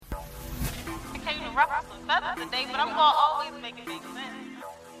feathers today, but I'm gonna always make it make sense.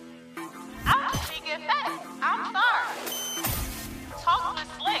 I'm just speaking facts. I'm sorry. Talk with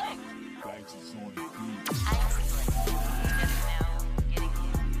Slick. Thanks, it's on the beat. I am Slick. Just now getting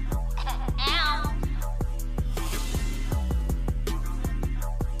here. Ow.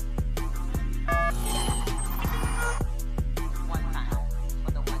 One time.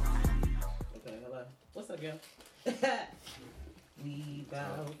 For the one time. Okay, hello. What's up, y'all? We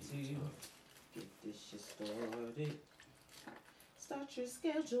about to get this shit started. Start your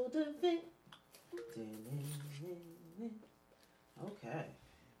scheduled event. Okay.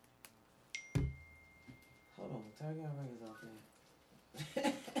 Hold on. Turn y'all ringers off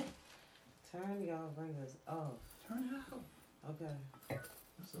now. Turn y'all ringers off. Turn it out. Okay.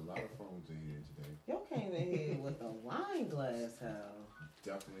 There's a lot of phones in here today. Y'all came in here with a wine glass, Hal.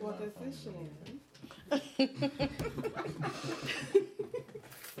 Definitely What a lot of is phones this in here.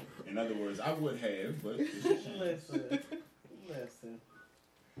 In other words, I would have, but it's a shame. Listen.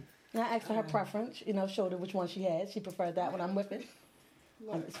 I asked for her preference, showed her which one she had. She preferred that when I'm with it.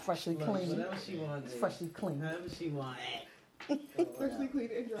 And it's freshly Look, clean. whatever she wanted. It's freshly clean. However she wanted. Freshly clean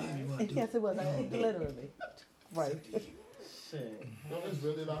and dry. Yes, it was. Literally. Right. Shit. Well, there's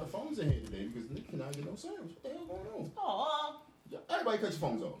really a lot of phones in here today because Nick cannot get no service. What the hell going on? Aw. Yeah, everybody cut your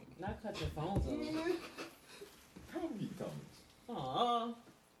phones off. Not cut your phones off. How do you comments? Aw.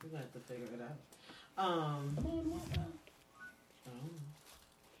 We're gonna have to figure it out. Am I on the Wi-Fi?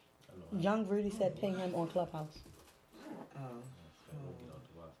 Young Rudy said ping him on Clubhouse. Oh.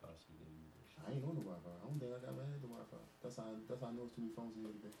 I ain't on the Wi-Fi. I don't think I ever had the Wi-Fi. That's how I know it's too many phones in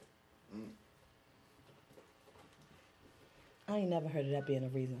here today. I ain't never heard of that being a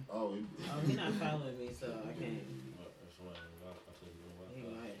reason. Oh, He's not following me, so I can't. He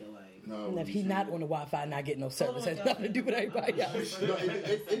might be like. no. And if he not on the Wi-Fi, not getting no service, has nothing to do with everybody else. No,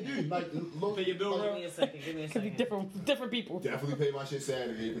 it do. Like, look, Give me a second. Give me a Could be second. different people. definitely pay my shit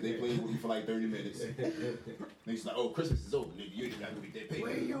Saturday because they played with me for like 30 minutes. Niggas like, oh, Christmas is over, nigga. You ain't gotta go get that pay.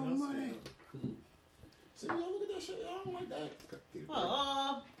 Where your money? See, y'all look at that shit. I don't like that.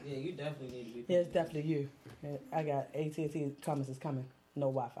 Oh. Yeah, you definitely need to be. Yeah, it's definitely you. I got AT&T comments is coming. No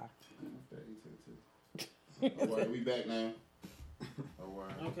Wi-Fi. Alright, we back now.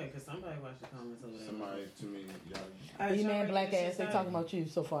 Alright. Okay, because somebody watched the comments over there. Somebody to me, y'all. Alright, E-man, y'all black ready to ass, get they started? talking about you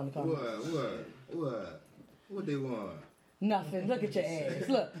so far in the comments. What they want? Nothing. Look at your ass.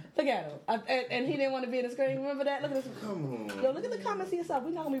 Look at him. And he didn't want to be in the screen. Remember that? Look at this. Come on. Yo, look at the comments to yourself.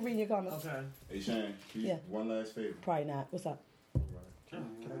 We're not gonna be reading your comments. Okay. Hey, Shane, Yeah. one last favor. Probably not. What's up?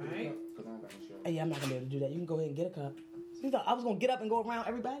 Alright. Because I don't got no show. Hey, I'm not gonna be able to do that. You can go ahead and get a cup. You thought I was gonna get up and go around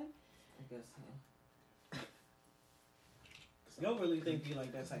everybody? I guess so. Y'all really think you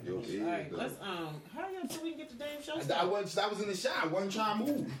like that type Yo, of yeah, Alright, though. let's hurry up so we can get the damn show I started. was in the shot. I wasn't trying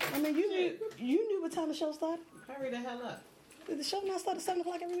to move. I mean, you knew what time the show started. Hurry the hell up. Did the show not start at 7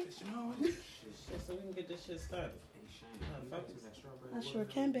 o'clock every week? Shit, so we can get this shit started. I sure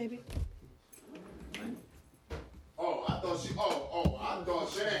can, baby. Oh, I thought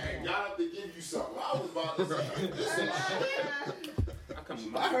Shane had got up to give you something. I was about to say, listen,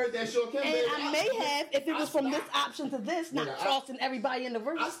 I heard that show came And I may have, if it was from this option to this, not Nigga, tossing everybody in the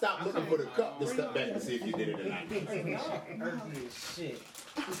room. I stopped looking for the cup to step back and see if you did it or not. Earthly as shit.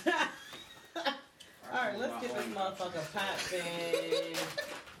 Alright, let's get this motherfucker poppin'.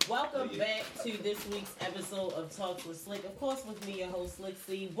 Welcome back to this week's episode of Talks with Slick. Of course, with me, your host, Slick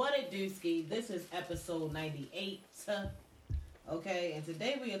C. What it do, Ski? This is episode 98. Okay, and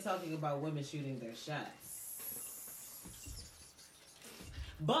today we are talking about women shooting their shots.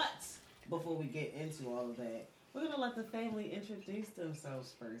 But before we get into all of that, we're gonna let the family introduce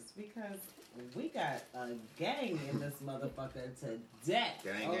themselves first because we got a gang in this motherfucker today.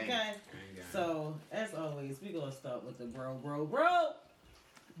 Gang, okay, gang. so as always, we gonna start with the bro.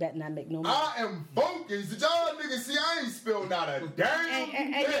 Bet not make no money. I am focused. Did y'all niggas see I ain't spilled not a damn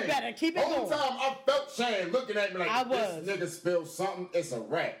And you thing. better keep it Whole going. time I felt Shane looking at me like, I was. this nigga spilled something, it's a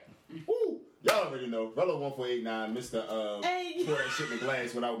wrap. Woo! Y'all already know. Rello 1489, Mr. Hey. Pour that shit in the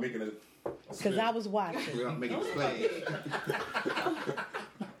glass without making a Because I was watching. We don't make it splash.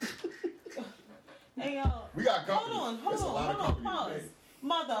 Hey y'all. We got company. Hold That's a lot of on, company pause. today.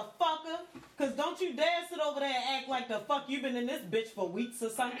 Motherfucker. Cause don't you dare sit over there and act like the fuck you been in this bitch for weeks or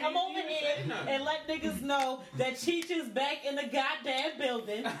something. Come over here and let niggas know that Cheech is back in the goddamn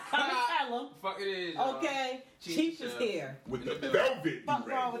building. Come and tell them. Fuck it is. Okay? Cheech is here. With the velvet. Fuck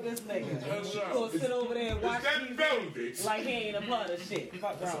wrong with this nigga. You gonna sit over there and watch that TV velvet? like he ain't a part of shit.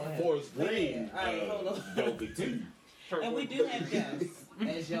 Fuck wrong with him. Forest But Green. yeah, alright, hold on. Velvet too. And we do have guests,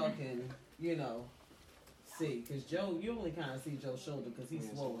 as y'all can, see. Because Joe, you only kind of see Joe's shoulder because he's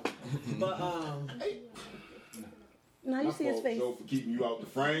swollen. But, Now you My see his fault, face. Joe, for keeping you out the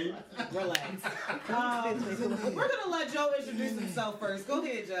frame. Relax. We're gonna let Joe introduce himself first. Go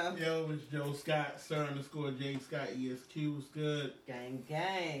ahead, Joe. Yo, it's Joe Scott, Sir_J Scott ESQ. Was good. Gang,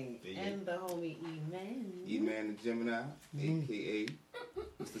 gang, Yeah. and the homie E-Man. E-Man the Gemini, a.k.a.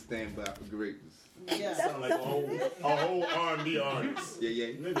 Mr. Standby for Greatness. Yeah. Sound like a whole R&B artist. Yeah.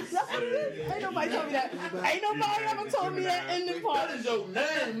 Niggas That's what it is. Ain't nobody told me that. Ain't nobody ever told me that in the That party. is your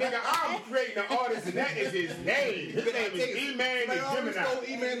name, nigga. I'm creating an artist, and that is his name. His name is E-Man the Gemini.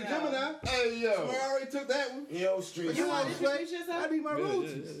 E-Man the Gemini. Hey, yo. I already took that one. Yo, street. You want to Play. introduce yourself? I need my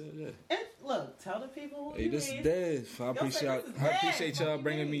royalties. And look, tell the people who Hey, you this is is. Dev. I Y'all say appreciate this is I appreciate Dev. y'all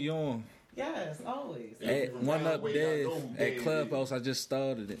bringing me on. Yes, always. Hey, one up Wait, I Dev know at Dev Clubhouse. I just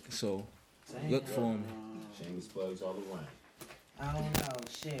started it, so look for me. Shameless plugs all around. I don't know.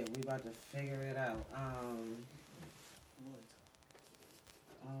 Shit, we about to figure it out. I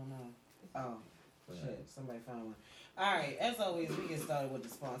don't know. Oh, shit, somebody found one. All right, as always, we get started with the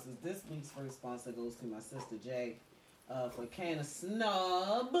sponsors. This week's first sponsor goes to my sister Jay for Can of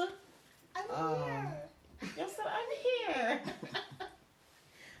Snub. I'm here. Yo, said I'm here.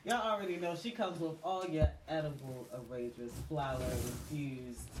 Y'all already know she comes with all your edible arrangements, flower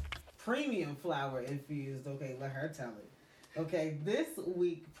infused, premium flower infused. Okay, let her tell it. Okay, this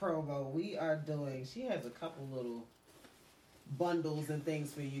week promo we are doing. She has a couple little bundles and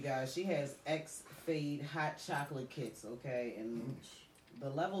things for you guys. She has X Fade hot chocolate kits. Okay, and the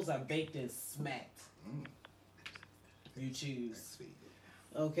levels are baked and smacked. You choose.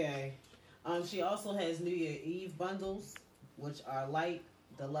 Okay. She also has New Year Eve bundles, which are light,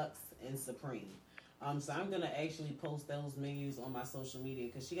 deluxe, and supreme. So I'm gonna actually post those menus on my social media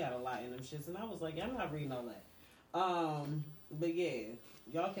because she got a lot in them shits, and I was like, yeah, I'm not reading all that. But yeah,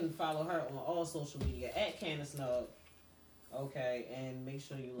 y'all can follow her on all social media at Can of Snub. Okay, and make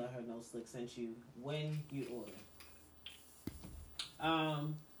sure you let her know Slick sent you when you order.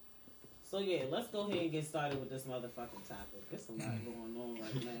 So yeah, let's go ahead and get started with this motherfucking topic. There's a lot going on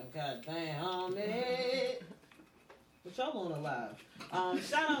right now. God damn it. But y'all on alive.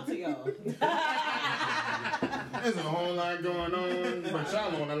 Shout out to y'all. There's a whole lot going on, but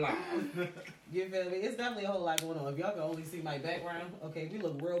y'all on the line. You feel me? It's definitely a whole lot going on. If y'all can only see my background, okay, we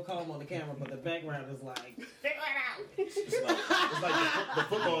look real calm on the camera, but the background is like, figure it out. It's like the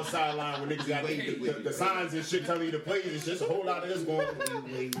football sideline when niggas got the signs and shit telling you to play. It's just a whole lot of this going on.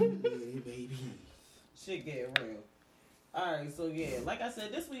 Shit get real. Alright, so yeah, like I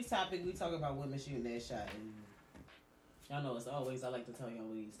said, this week's topic, we talk about women shooting their shot. And y'all know, as always, I like to tell y'all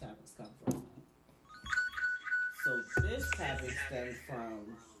where these topics come from. So this topic stems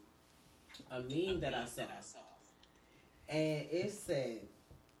from a meme that I saw. And it said,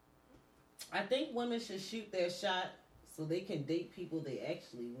 I think women should shoot their shot so they can date people they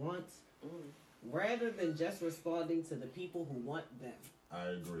actually want, rather than just responding to the people who want them. I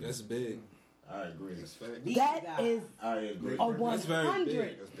agree. That's big. I agree. That is I agree. a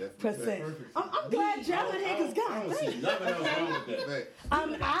 100%. I'm glad Gerald Higgins I got don't see it. nothing else wrong with that. I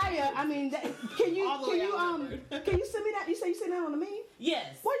mean, can you send me that? You say you sent that on the meme?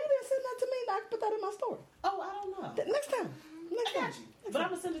 Yes. Why you didn't send that to me? I can put that in my story. Oh, I don't know. Next time. I got you. But I'm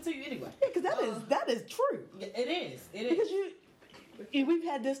going to send it to you anyway. Yeah, because that is true. It is. It Because is. we've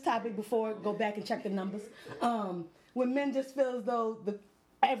had this topic before. Go back and check the numbers. When men just feel as though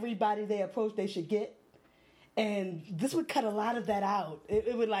everybody they approach they should get, and this would cut a lot of that out.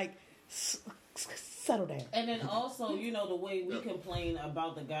 It would like settle down. And then also, you know, the way we complain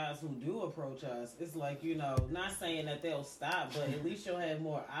about the guys who do approach us, it's like, you know, not saying that they'll stop, but at least you'll have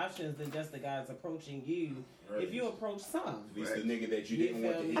more options than just the guys approaching you. Right. If you approach some. At least the nigga that you didn't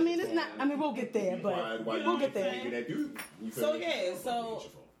want to hit. I mean, it's not. I mean, we'll get there, but we'll get there. Nigga that you feel So, me? yeah, so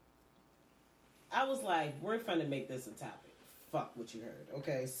I was like, we're finna make this a topic. Fuck what you heard.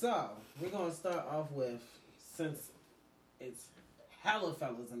 Okay, so we're gonna start off with, since it's hella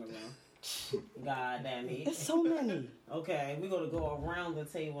fellas in the room. God damn it. It's so many. Okay, we're gonna go around the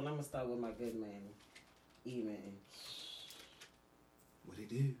table, and I'm gonna start with my good man, E-Man. What he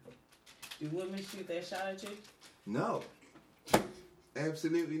do? Do women shoot that shot at you? No.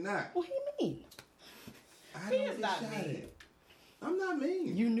 Absolutely not. What do you mean? I He don't is get not shot mean. at. I'm not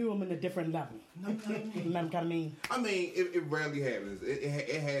mean. You knew him in a different level. Remember what I mean? I mean, it rarely happens.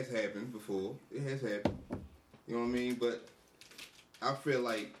 It has happened before. It has happened. You know what I mean? But I feel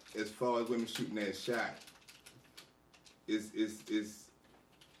like as far as women shooting that shot, it's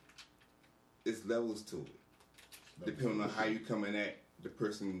levels to it. Depending on how you coming at the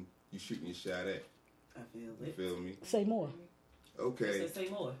person you shooting your shot at. I feel You it. feel me? Say more. Okay. Say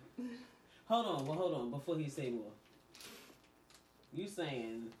more. Hold on, before he say more. You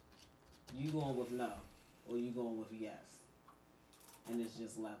saying you going with no. or you going with yes? And it's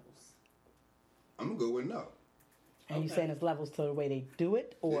just levels. I'm gonna go with no. And you saying it's levels to the way they do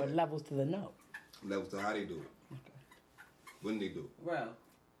it, or levels to the no? Levels to how they do it. Okay. When they do it. Bro,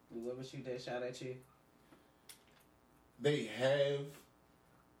 whoever shoot that shot at you. They have,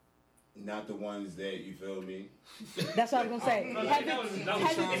 not the ones that, you feel me? That's what I was gonna say. Has it turned I'm into gonna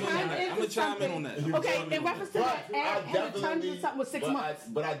chime in something? on that. Okay, in reference to that, I has it turned into something with 6 months?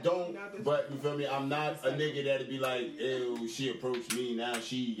 But I don't, but you feel me? I'm not a nigga that'd be like, ew, she approached me, now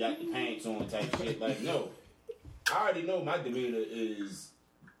she got the pants on type shit. Like, no. I already know my demeanor is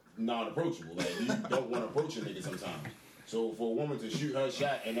non-approachable. Like, you don't want to approach a nigga sometimes. So for a woman to shoot her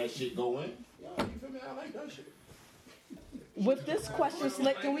shot and that shit go in, yo, you feel me? I like that shit. With this question,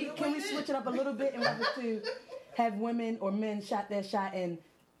 Slick, can we switch it up a little bit in reference to have women or men shot their shot and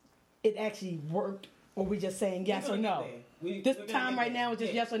it actually worked, or we just saying yes or no? This time right now is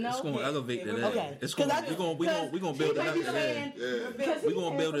just yes or no. It's gonna elevate to that. Okay. It's gonna we gonna build it up to that. We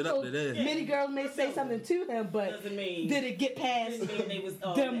gonna build it up to that. Many girls may say something to him, but Doesn't mean did it get past doesn't mean they was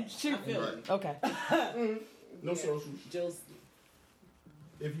all them that. shooting? I feel it. Okay. No social. Just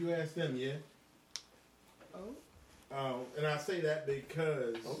If you ask them, yeah. And I say that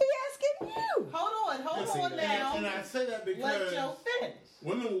because. He asking you. hold on now. And I say that Let because Joe finish.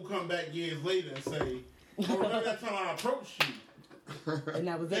 women will come back years later and say, "Oh, remember that time I approached you?" And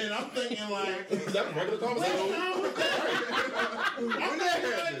that was it. And I'm thinking like, That's a regular conversation. I'm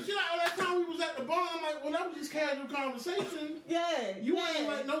thinking like, shit, that time we was at the bar, I'm like, well, that was just casual conversation. Yeah. You ain't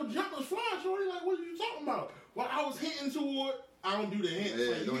like no jumpers flying, shorty. Like, what are you talking about? Well, I was hinting toward. I don't do the hints.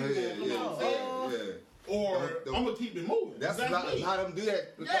 Yeah, like, don't you hit gonna come out and say it. yeah. Or Don't- I'm gonna keep it moving. That's me. not how them do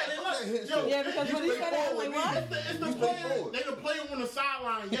that. Yeah, they like, yo, Yeah, because when he said that, I'm like, what? It's the You player. straightforward. They the player on the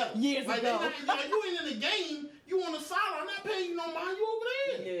sideline, yeah. Years like, ago. Like, you ain't in the game. You on the sideline. I'm not paying you no mind. You over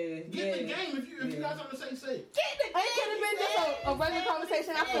there. Yeah. Get in the game. If you got something to say, say. It could have been just a regular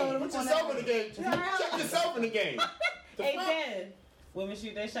conversation. I feel Put yourself in the game. Check yourself in the game. Hey Ben, women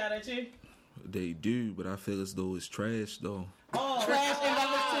shoot that shot at you? They do, but I feel as though it's trash though. Oh, trash in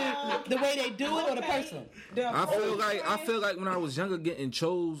reference to the way they do it or the person. I feel like when I was younger, getting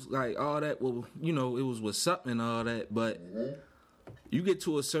chose like all that. Well, you know, it was what's up and all that. But you get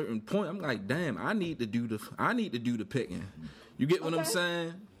to a certain point, I'm like, damn, I need to do the picking. You get what I'm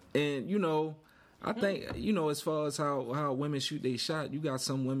saying? And you know, I think as far as how women shoot they shot, you got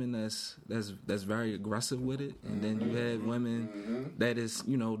some women that's very aggressive with it, and then you have women that is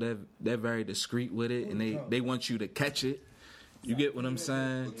they're very discreet with it, and they want you to catch it. You get what I'm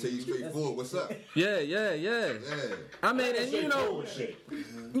saying? I'll tell you straightforward, what's up? Yeah. I mean,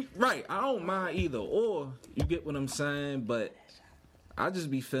 and right, I don't mind either, or you get what I'm saying, but I just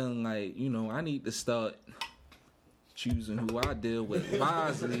be feeling like, I need to start choosing who I deal with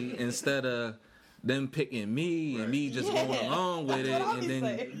wisely instead of them picking me and me just going along with it, and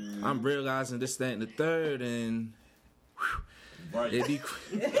then I'm realizing this, that, and the third, and it'd be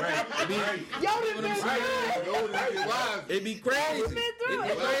crazy.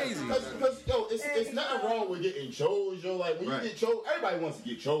 Because yo, it's nothing wrong with getting chose, yo. Like when you get chose, everybody wants to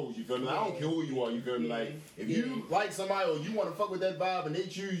get chose. You feel me? Like, I don't care who you are. You feel me? Like if you like somebody or you want to fuck with that vibe and they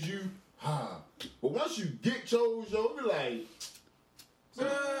choose you, but once you get chose, yo, it be like. All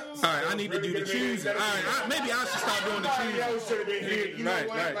right, I need to do the choosing. All right, maybe I should start doing the choosing. Should have been here. You know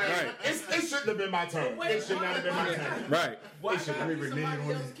what? Like, it shouldn't have been my turn. It should not have been my turn. Right. Why gotta be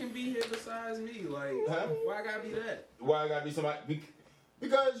somebody else can be here besides me? Like, why gotta be that? Why I gotta be somebody?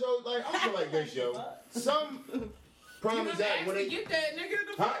 Because yo, like I feel like this, yo. Some problems that when they get that nigga.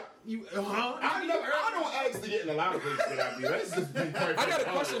 I don't ask to get in a lot of places that I be. Let's just be perfect. I got a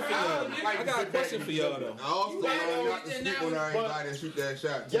question for y'all. I got a question for y'all though. I also don't like to sleep on everybody and shoot that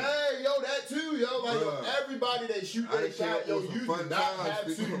shot. Yeah, yo, that too, yo. Like yo, everybody that shoot that shot, yo, you do not have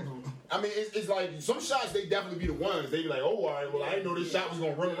to. I mean, it's like some shots they definitely be the ones. They be like, oh, all right, well, I didn't know this shot was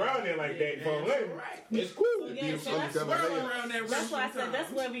gonna run around there like that. It's cool. Yeah, so that's why I said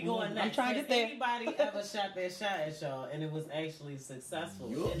that's where we going next. I'm trying to get there. Anybody ever shot their shot at y'all and it was actually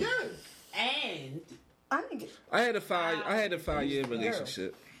successful? Yeah. And I had a 5-year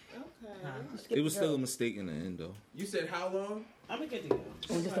relationship. Okay. It was still a mistake in the end though. You said how long? I'm gonna get to go.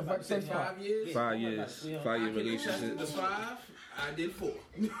 Just said 5 years. 5 years. 5-year relationship. The 5, I did 4.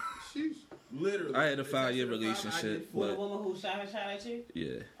 Literally. I had a 5-year relationship. With a woman who shot her shot at you?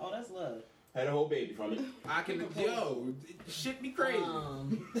 Yeah. Oh, that's love. Had a whole baby from it. I can, shit be crazy.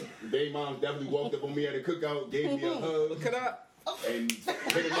 Baby mom definitely walked up on me at a cookout, gave me a hug. Could I? And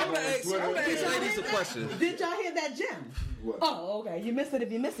I'm gonna ask ladies a question. Did y'all hear that, Jim? What? Oh, okay. You missed it.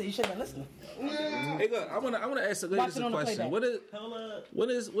 If you missed it, you should have been listening. Hey, look, I wanna ask the ladies a question. What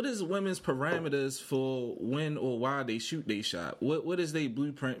is women's parameters for when or why they shoot they shot? What is their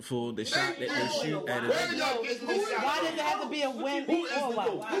blueprint for the shot that they shoot at it? Why does it have to be a win or why?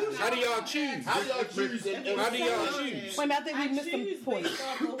 How do y'all choose? How do y'all choose? How do y'all choose? Wait a minute, I think we missed some points. Based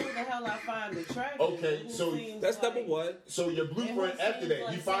off of who the hell I find attractive. Okay, so that's number one. So your blueprint after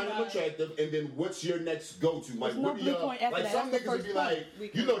that, you find them attractive, and then what's your next go-to? Like, what do y'all? Like some niggas would be like,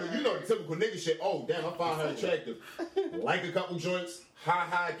 you know the typical nigga shit. Oh damn, I found her attractive. Like a couple joints.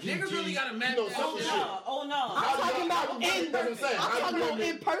 Hi, Niggas really gotta match some that shit. shit. Oh no. I'm talking about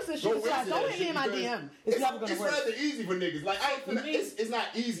in-person shoot shots. Don't hit me in my DM. It's never gonna work. It's rather easy for niggas. Like, it's not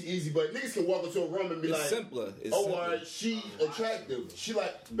easy, but niggas can walk into a room and be It's like, simpler. She attractive. She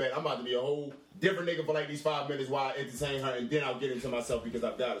like, man, I'm about to be a whole different nigga for like these 5 minutes while I entertain her, and then I'll get into myself because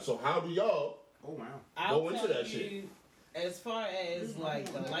I've got it. So how do y'all go into that shit? As far as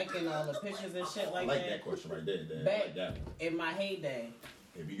like the liking all the pictures and shit I like like that question right there. Dad. I Back like that one. in my heyday,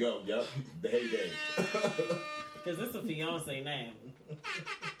 Here we go. Yep, the heyday. because it's a fiance name.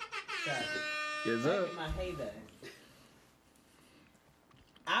 Yes, Back sir. in my heyday,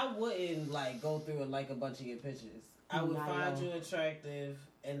 I wouldn't like go through and like a bunch of your pictures. I would find you attractive,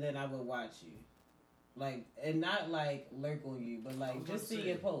 and then I would watch you. Like, and not like lurk on you, but like just see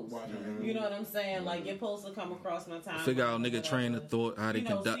your posts. You know what I'm saying? Like your posts will come across my time. Figure out nigga train of thought, how they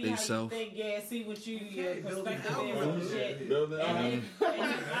conduct themselves. Yeah, see what your perspective is on shit. And if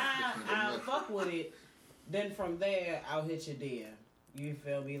I fuck with it, then from there I'll hit your DM. You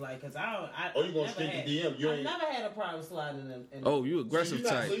feel me? Like, cause you gonna stick the DM? I never had a problem sliding in. Oh, you aggressive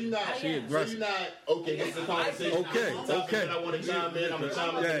type. So you're not. She aggressive. So you're not. Okay, this is a conversation. Okay. I want to chime in. I'm gonna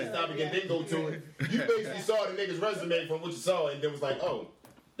chime in to this topic and then go to it. You basically saw the nigga's resume from what you saw, and then was like, oh,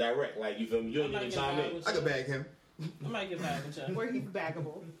 direct. Like, you feel me? You didn't even chime in. I could bag him. I might get back with you. Where he's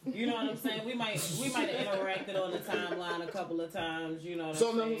baggable. You know what I'm saying? We might have interacted on the timeline a couple of times. You know what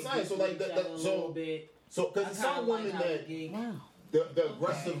I'm saying? So like because some women that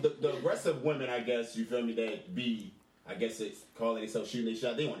the aggressive women, I guess you feel me, that be. I guess it's calling themselves shooting their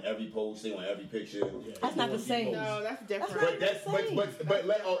shot. They want every post. They want every picture. That's not the same. No, that's different. But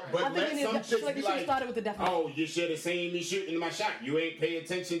let some chicks like be you should have started with the definition. oh, you should have seen me shooting my shot. You ain't pay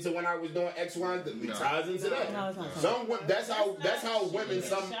attention to when I was doing X, Y, and Z. Ties into that. No, it's not. That's how women.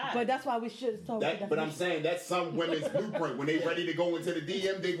 But that's why we should start with the definition. But I'm saying that's some women's blueprint. When they ready to go into the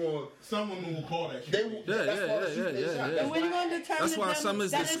DM, they going. Some women will call that shit. And when you gonna determine that's why some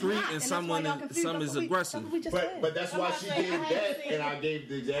is discreet and some is aggressive. But that's why she gave that, and I gave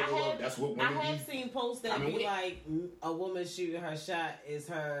the example of that's what women I have seen posts that be like a woman shooting her shot is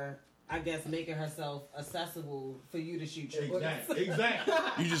her, I guess, making herself accessible for you to shoot your Exactly.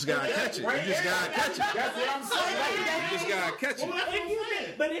 You just gotta catch it. You just gotta catch it. That's what I'm saying. You just gotta catch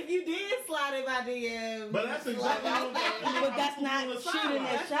it. But if you did slide in my DM, But that's exactly what But that's not shooting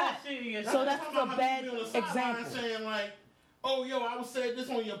a shot. So that's a bad example. Saying like, oh, yo, I was saying this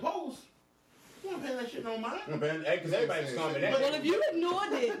on your post. You don't pay that shit no mind. Because everybody's commenting that. Well, if you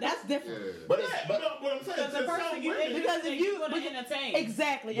ignored it, that's different. But what I'm saying, the person because if you want to entertain,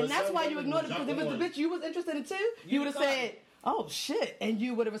 exactly, and that's why you ignored it. Because if it was the bitch you was interested in too, you would have said, "Oh shit," and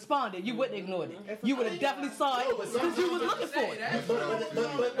you would have responded. You wouldn't ignored it. You would have definitely saw it because you was looking for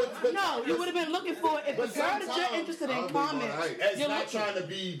it. No, you would have been looking for it if the girl that you're interested in comments. It's not trying to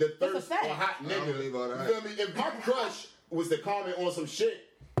be the thirst for hot nigga. You feel me? If my crush was to comment on some shit.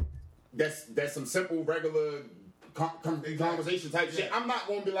 That's some simple, regular conversation type shit. I'm not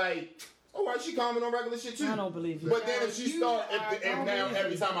gonna be like, all right, she comment on regular shit too. I don't believe you. But then if she start, and now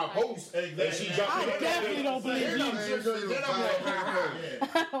every time I post, and she jump in, I definitely don't believe you. Then I'm like,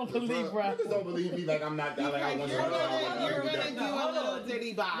 I don't believe, bro. Niggas don't believe me. Like I'm not. Like I want to. You're gonna do a little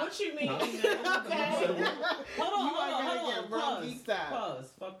ditty box. What you mean? Hold on. Pause.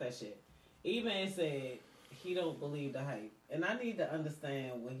 Fuck that shit. E-Man said he don't believe the hype. And I need to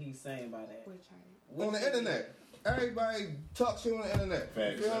understand what he's saying by that. On the internet. Everybody talk shit on the internet.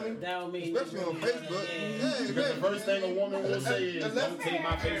 Facts. You feel me? That don't mean especially on Facebook. Yeah, because the first thing a woman will say is, don't take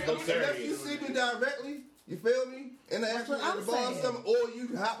my Facebook serious. Unless you see me directly, you feel me? And at the bar or something, or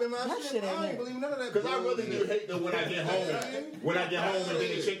you hop in my shit. I ain't believe none of that. Because I really do hate that when I get home. When I get home and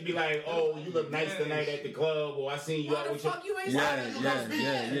then the chick be like, oh, you look nice tonight at the club, or I seen you out with your... Yeah. You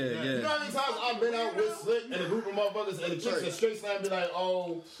know how many times I've been out with Slick and a group of motherfuckers and the chicks are straight slam be like,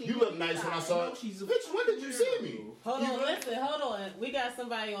 oh, you look nice when I saw it. Bitch, when did you see me? Hold on. We got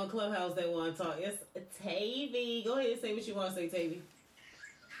somebody on Clubhouse that want to talk. It's Tavy. Go ahead and say what you want to say, Tavy.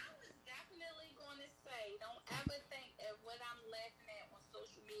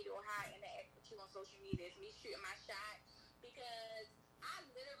 social media is me shooting my shot because I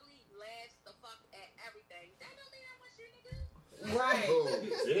literally laugh the fuck at everything. That don't mean I want you, nigga. Right. Oh,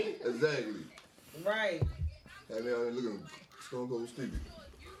 exactly. Right. Have me out there looking stone cold stupid. You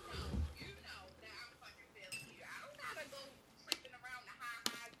know that I'm fucking feeling you. I don't gotta go creeping around the high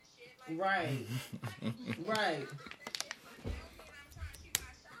highs and shit like Right. Right.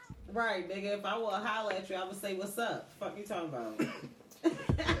 Right, nigga. If I want to holler at you, I would say, "What's up?" Fuck you talking about?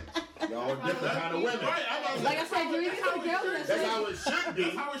 Y'all different kind of women. Like I said, you get to the girl. That's how it should be.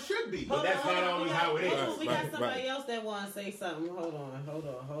 That's how it should be. But that's not always how it is. We got somebody else that want to say something. Hold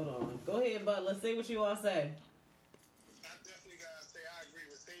on. Go ahead, Butler. Say what you want to say. I definitely gotta say I agree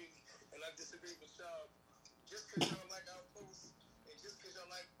with Sadie, and I disagree with y'all. Just because y'all like our posts, and just because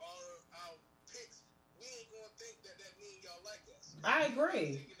y'all like all our pics, we ain't gonna think that means y'all like us. I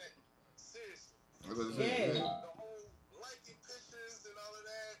agree. Taking that seriously. Yeah. The whole liking pictures and all of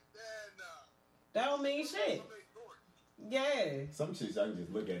that, nah. That don't mean shit. Yeah. Some chicks I can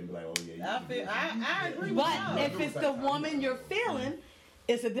just look at and be like, oh yeah. I agree with But y'all. if it's the woman you're feeling,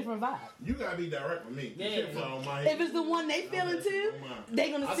 it's a different vibe. You gotta be direct with me. Yeah. Shit fly on my head. If it's the one they feeling too,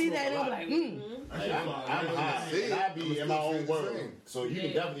 they gonna see that and they'll be like, Like, I'm high, and I be in my own world. So you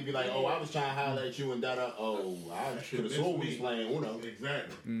can definitely be like, oh, I was trying to holler at you and da-da. Oh, I could have sworn we was playing Uno.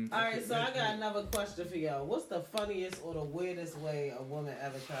 Exactly. All right, so I got another question for y'all. What's the funniest or the weirdest way a woman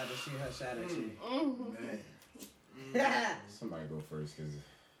ever tried to shoot her shot at you? Somebody go first, cause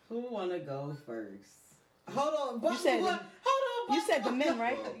Who wanna go first? Hold on, You said hold on. you said the men,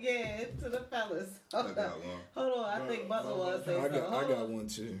 right? Yeah, to the fellas. I got one. Hold on, I think Butler wants to say something. I got one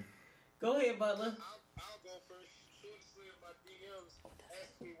too. Go ahead, Butler. I'll go first. Shorty slid in my DMs,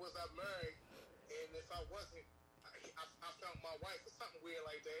 asked me was I married, and if I wasn't, I found my wife or something weird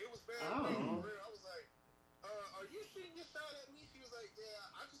like that. It was very weird. I was like, are you shooting your shot at me? She was like,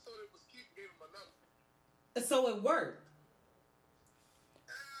 yeah, I just thought it was cute and gave him my number. So it worked.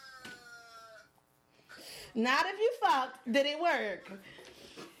 Not if you fucked, did it work? I had to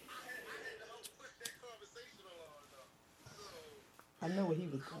help push that conversation along, though. So, I know what he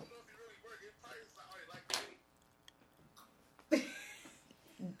was I doing. don't know if it really worked. It probably was like, oh, you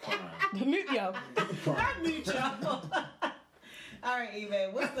like me? Mute yo. I mute y'all. All right,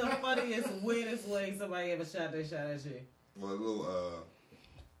 E-Man, what's the funniest, weirdest way somebody ever shot their shot at you? Well, a little,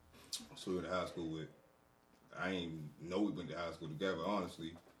 so we went to high school with. I ain't know we went to high school together,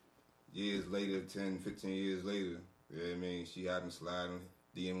 honestly. Years later, 10, 15 years later, you know what I mean? She had me sliding,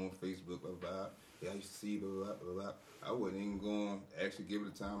 DM on Facebook, blah, blah, blah. Yeah, I used to see you, blah, blah, blah, blah. I wasn't even going to actually give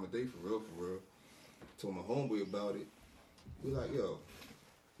it the time of day for real, for real. Told my homeboy about it. We like, yo,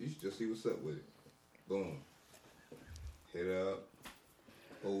 you should just see what's up with it. Boom. Hit her up.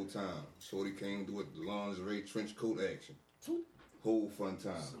 Whole time. Shorty came to it, the lingerie trench coat action. Whole fun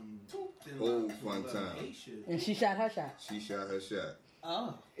time. Whole fun time. And she shot her shot. She shot her shot.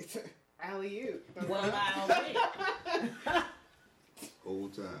 Oh. Alley-oop. What about me? Whole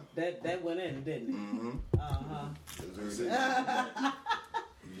time. That went in, didn't it? Mm-hmm. Uh-huh.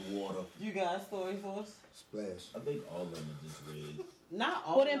 water. You got a story for us? Splash. I think all of them are just red. Not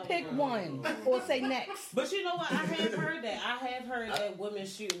all Well, then of pick them. one. Or say next. But you know what? I have heard that. I have heard that women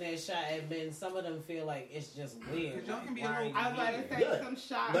shooting that shot at men, some of them feel like it's just weird. Y'all can be Why a little- are I was you about here? to say Yeah. some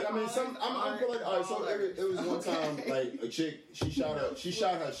shots. Like I mean, I feel like all right. So it was one time like a chick. She shot her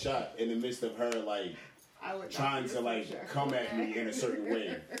shot in the midst of her like trying to like come at me in a certain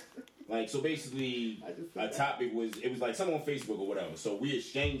way. Like so, basically, a topic was it was like something on Facebook or whatever. So we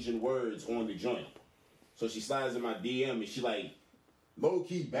exchanging words on the joint. So she slides in my DM and she like low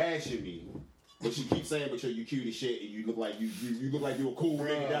key bashing me. But she keeps saying, but you cute as shit, and you look like you look like you a cool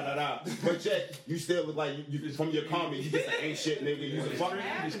nigga, da da da. But yet you still look like you from your comment, you just an ain't shit nigga, you a fuck.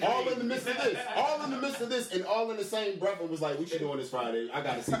 All in the midst of this, and all in the same breath, and was like, "What you doing this Friday? I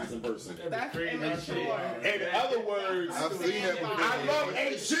gotta see this in person." That's immature. In other words, I've seen that. I love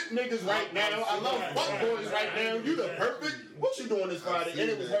ain't shit niggas right now. I love fuck boys right now. You the perfect. What you doing this Friday?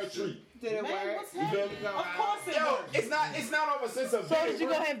 And it was her treat. Did it Man, work? what's Did happening? you go Of out? course it Yo, works. it's not off a sense of. So did you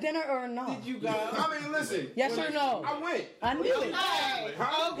go have dinner or no? Did you go? I mean, listen. Yes or no? I went. I knew it. Hey,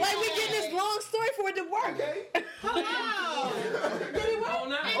 Huh? Like we getting this long story for it to work. Okay. hello. Did it work? Oh,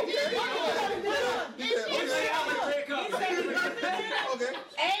 no. Okay.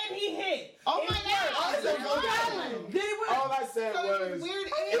 And he hit. Oh my God. Did it work? All I said was Weird.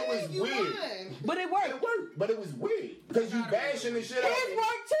 it was You weird. won. But it worked. It worked, but it was weird because you bashing the shit out. His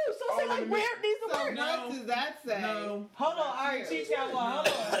worked too. So say All like in the where it needs to So work. what does that say? No. Hold on, all right, Cheech got one.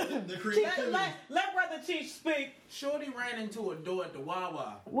 Hold on. The creativity. Let Brother Cheech speak. Shorty ran into a door at the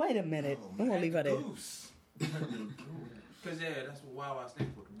Wawa. Wait a minute. I'm gonna leave her there. Goose. Cause that's what Wawa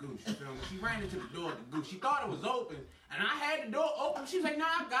stands for, the goose. You feel me? She ran into the door, the goose. She thought it was open, and I had the door open. She was like, "Nah,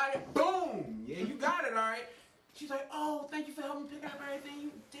 I got it." Boom. Yeah, you got it, all right. She's like, "Oh, thank you for helping pick up everything.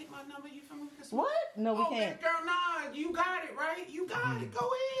 You take my number. You feel me?" What? No, we can't. Girl, nah, you got it, right? You got it.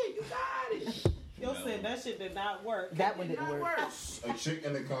 Go ahead. You got it. Yo said that shit did not work. That one didn't work. A chick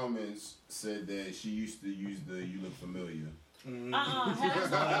in the comments said that she used to use the "you look familiar." Hell no.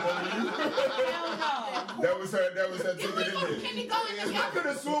 That was her ticket in there. I could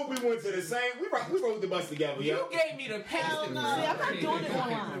assume we went to the same. We rode the bus together. You gave me the pass. See, I'm not doing it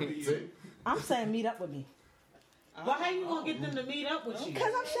online. I'm saying meet up with me. But how you gonna get them to meet up with you?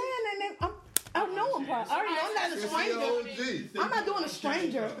 Because I'm saying that I know him. I'm not a stranger. I'm not doing a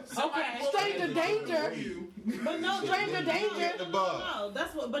stranger. Okay. Stranger danger. But no stranger danger. No,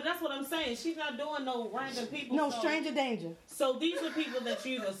 that's what I'm saying. She's not doing no random people. No stranger danger. So these are people that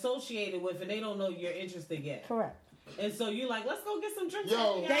you've associated with, and they don't know you're interested yet. Correct. And so you like, let's go get some drinks.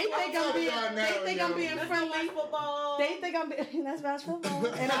 Yo, they think I'm being friendly. Football. They think I'm being. That's about football.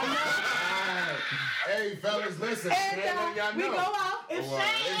 And I know. Hey, fellas, listen. And y'all we know. go out. If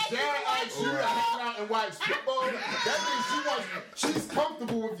Shay asks you to hang out and watch football, that means she's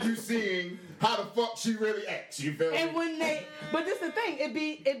comfortable with you seeing how the fuck she really acts. You feel me? And when but this the thing, it'd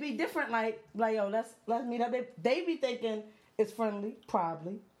be different. Like yo, let's meet up. They be thinking it's friendly,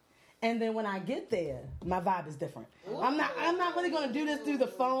 probably. And then when I get there, my vibe is different. I'm not really gonna do this through the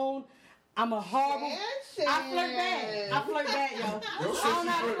phone. I'm a horrible. I flirt bad, yo. I don't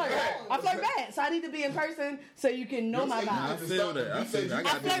know how to flirt. I flirt bad, so I need to be in person so you can know my vibe. I feel that. I flirt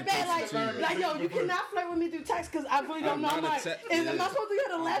bad, like yo, you cannot flirt with me through text because I really don't know. I'm like, am I supposed to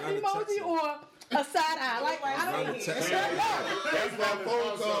get a laugh emoji or a side eye? Like I don't. That's why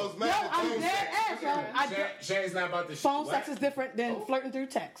phone calls matter. No, I'm dead ass, yo. Shay's not about to. Phone sex is different than flirting through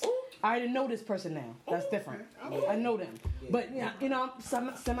text. I already know this person now. That's different. I know them. But you know,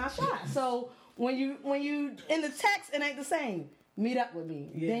 I'm semi-shy. So when you in the text, it ain't the same. Meet up with me.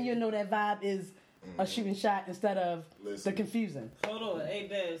 Yeah. Then you know that vibe is a shooting shot instead of the confusing. Hold on, hey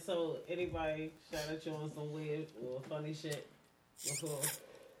Dad. So anybody shout at you on some weird or funny shit before?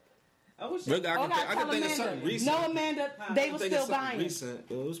 I can think of something recent. No, Amanda, they were still buying. Recent.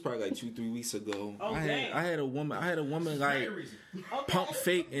 It was probably like 2-3 weeks ago. Oh, I had a woman like pump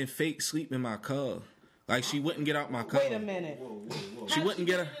fake and fake sleep in my car. Like she wouldn't get out my car. Wait a minute. She wouldn't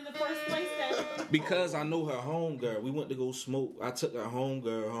get her in the first place then? because I know her home girl. We went to go smoke. I took her home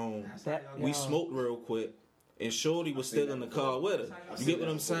girl home. We smoked real quick. And Shorty was still in the car with her. You get what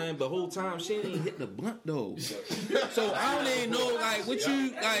I'm saying? The whole time she ain't even hit the blunt though. So I don't even know like what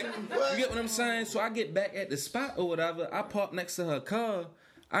you like. You get what I'm saying? So I get back at the spot or whatever. I park next to her car.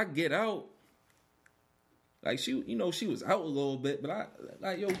 I get out. Like she, you know, she was out a little bit, but I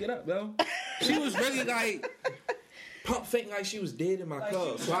like, yo, get up, yo. She was really like pump faking like she was dead in my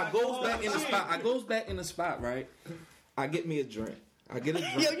car. So I goes back in the spot. Right? I get me a drink. I get a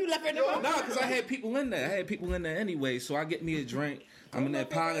drink. Yo, you left her in the car? Nah, because I had people in there. Anyway, so I get me a drink. I'm in that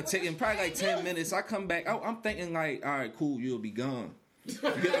politicking, probably like 10 minutes. I come back. I'm thinking like, all right, cool, you'll be gone. You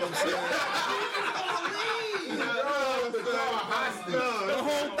get what I'm saying? The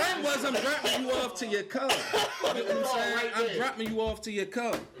whole thing was I'm dropping you off to your car. You get what I'm saying? I'm dropping you off to your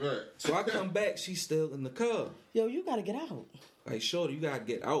car. So I come back, she's still in the car. Yo, you gotta get out. Like, shorty, you gotta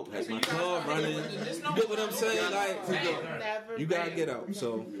get out. Like, my car running. You get what I'm saying? Like, you gotta get out.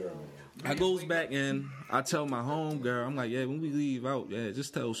 So I goes back in. I tell my home girl, I'm like, yeah, when we leave out, yeah,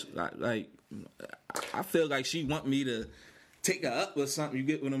 just tell, like, I feel like she want me to take her up or something. You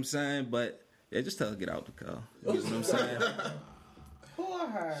get what I'm saying? But yeah, just tell her to get out the car. You get what I'm saying? Poor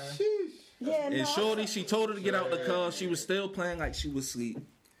her. Yeah, and shorty, she told her to get out the car. She was still playing like she was asleep.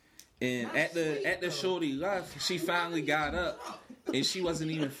 And at the shorty left, she finally got up, and she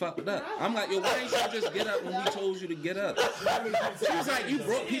wasn't even fucked up. I'm like, yo, why didn't you just get up when we told you to get up? She was like, you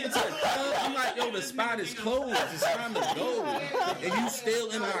brought people to the club. I'm like, yo, the spot is closed. It's time to go, and you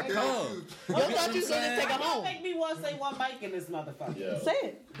still in my car. I thought you said to take her home. Make me want to say one mic in this motherfucker. Yeah.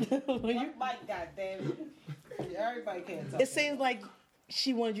 Say it. One mic, goddamn. Everybody can't talk. It seems like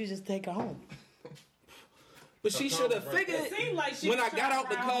she wanted you to just take her home. But she should have figured like when I got out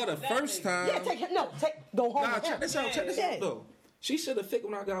the car the first time. Yeah, go home. Nah, check this out though. She should have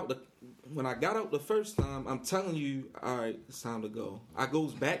figured when I got out the first time. I'm telling you, all right, it's time to go. I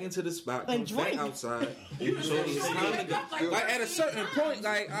goes back into the spot, comes back outside. So it's time to go. Like at a certain point,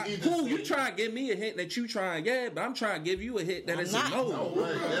 like, cool, you try and give me a hit that you try and get, but I'm trying to give you a hit that is a no.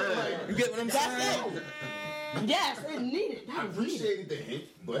 You get what I'm saying? Yes, it needed. I appreciated the hint,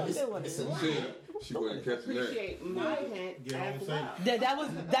 but it's a She wasn't catching that. Appreciate my hint Get on as the well.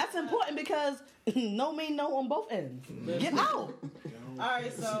 That's important because no mean no on both ends. Get out. All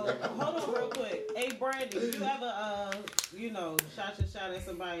right, so hold on real quick. Hey, Brandy, you ever shot your shot at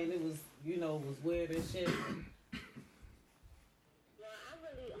somebody and it was was weird and shit? Well, I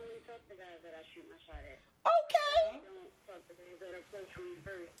really only talk to guys that I shoot my shot at. Okay. I don't talk to guys that approach me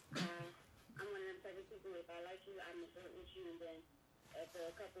first. I'm one of them type of people. If I like you, I'm gonna flirt with you, and then after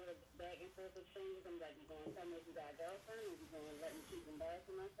a couple of back and forth exchanges, I'm like, you gonna tell me if you got a girlfriend, or you gonna let me keep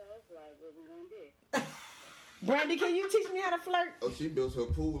embarrassing myself? Like, what we gonna do? Brandy, can you teach me how to flirt? Oh, she built her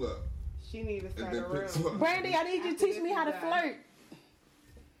pool up. She need to And start then a picks room. up. Brandy, I need you to teach me how to flirt.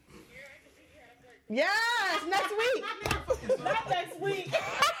 Yes, next week. Not next week.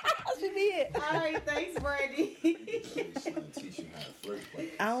 Should be it. All right, thanks, Brandy. Teach you how to flirt.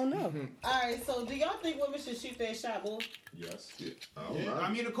 I don't know. All right, so do y'all think women should shoot their shot, boy? Yes.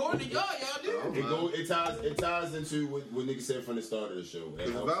 I mean, according to y'all do. It ties into what niggas said from the start of the show.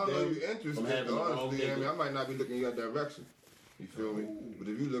 Because if I don't know you're interested, I'm having honestly, a I mean, I might not be looking in your direction. You feel me? But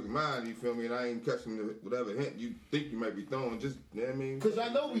if you look at mine, you feel me, and I ain't catching whatever hint you think you might be throwing, just, you know what I mean? Because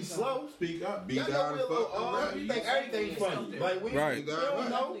y'all know we slow. Speak up. Be Y'all know down we to a little fuck. odd. We think everything's funny. Like, we Right. don't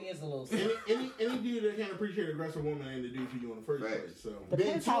know. It is a little Any dude that can't appreciate an aggressive woman ain't the dude for you in the first Right. place. So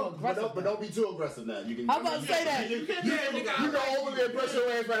Depends how aggressive. But don't be too aggressive now. You can. I'm about to say that. You can overly aggress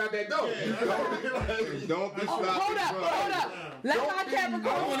your ass right out that door. Don't be Oh, sloppy. hold up. Let my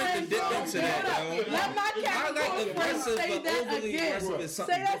Capricorn I wanted to friend dip into that, hold up. though. Let my I Capricorn like friend aggressive, say but that overly again. aggressive is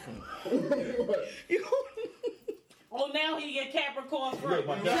something Say that. different. Oh, now he get Capricorn Look, first.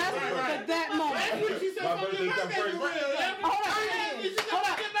 my Just God. for that moment. she said My fucking birthday come birthday first. for real. Hold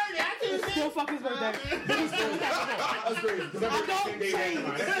up. Still fuck his birthday. That's crazy. 'cause that I birthday don't same day change. as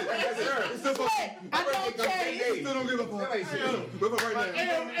mine. That's her. Wait, I don't change. Still don't give a fuck. That ain't shit. But right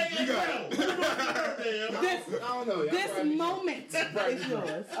now, you got it. This I don't know. this moment is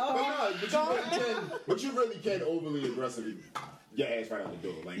yours. But you really can't overly aggressively your ass right out the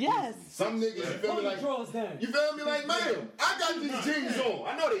door. Like Yes. some niggas, you feel me? Like you feel me? Like, ma'am, I got these jeans on.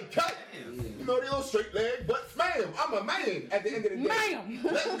 I know they cut. You know they little straight leg, but ma'am, I'm a man at the end of the day. Ma'am.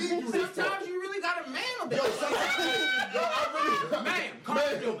 Let me do this. Sometimes you really got a man on Yo, sometimes, I really. Man, calm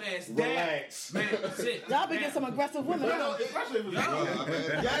your ass down. Relax. Man, sit. Y'all be getting some aggressive women. No, Especially if it's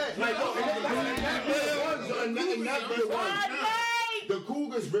yeah, like, yo, and not be the one. The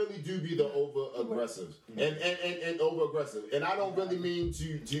Cougars really do be the over aggressive and over aggressive, and I don't really mean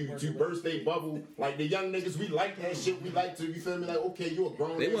to burst their bubble like the young niggas. We like that shit. We like to, you feel me? Like, okay, you a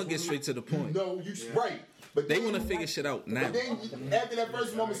grown. They ass want to get woman. straight to the point. No, you right. But They then want to you figure like- shit out now. But then after that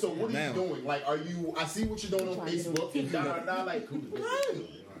first moment, so what are Now. you doing? Like, are you? I see what you're doing on Facebook and da. Like,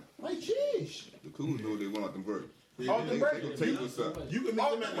 like, jeez. The Cougars know what they want out them birds. Off the They break. gonna take what's up. You can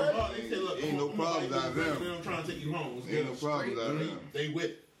meet them at the bar. They say, look, Ain't no come on, problems out there. I'm trying to take you home. Let's Ain't go. no problems out there. They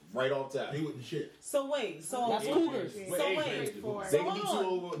with right off top. They with the shit. So wait, so That's Cougars. So Age wait, range. For They so can be hold too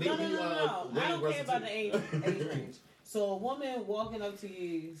on. over. They No, can be no. I very don't care about aggressive the age range. So a woman walking up to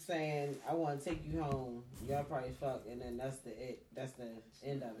you saying, "I want to take you home," y'all probably fuck, and then that's the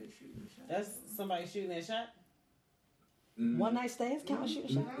end of it. That's somebody shooting that shot. One night stands count as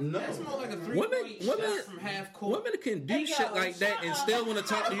shooting shot? No. That's more like a Women, 3-point shot from half court. women can do Hey, yo, shit like that shut and up. still want to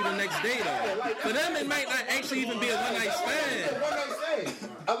talk to you the next day though. For them, it might not actually even be a one night stand. One night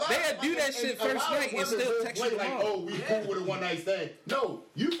stand. They'll do that shit first night and still text you like, tomorrow. oh, we cool with a one night stand. No,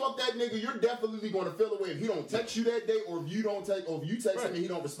 you fuck that nigga, you're definitely going to feel away if he don't text you that day, or if you don't text, or if you text him and he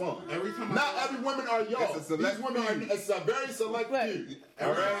don't respond. Every time Not every woman are y'all. It's a select These women are. It's a very select few.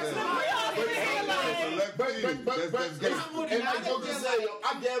 All Select But few. That's good. and like Joe just said, yo,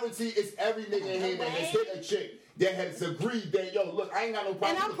 I guarantee it's every nigga in here that has hit a chick that has agreed that, yo, look, I ain't got no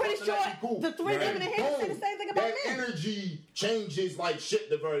problem. And I'm with pretty fucking that, sure be cool. the three women in here say the same thing about that men. energy changes like shit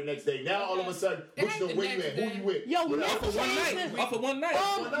the very next day. Now all of a sudden, what you doing? Where you at? Who you with? Yo, men Off of one change night. the Off of one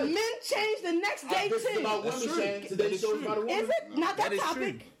night. men change the next day This is too. about women saying today's show is about a woman. Is it? Not that That is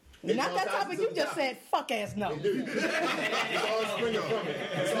topic. true. Not that topic. You just said fuck ass no. Dude, it's all springing from it.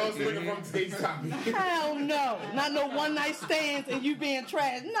 It's all springing from today's topic. Hell no. Not no one night stands and you being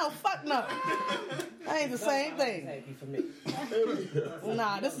trash. No, fuck no. That ain't the same thing. Happy for me.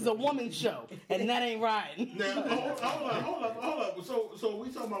 Nah, this is a woman's show, and that ain't right. Now, hold up. So we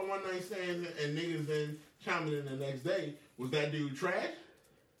talking about one night stands and niggas then chiming in the next day. Was that dude trash?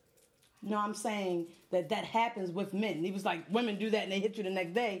 No, I'm saying that happens with men. He was like, women do that and they hit you the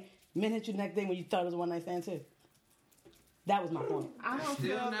next day. Men hit you the next day when you thought it was a one night stand too. That was my point. I don't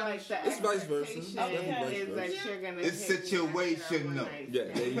Still feel not like the It's vice versa. expectation Okay. is that you're gonna. It's hit me after situational. one night Yeah,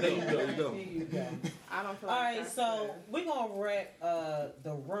 there you go. There you go. Here you go. I don't feel All like right, that's so we're gonna wrap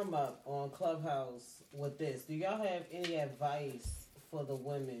the room up on Clubhouse with this. Do y'all have any advice for the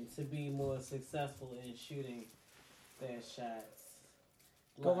women to be more successful in shooting their shots?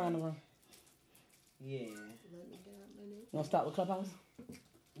 Go around the room. Yeah, You want to start with Clubhouse?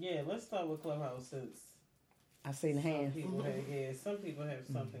 yeah. Let's start with Clubhouse since I seen the some hand. people have some people have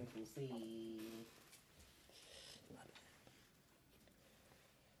something to see.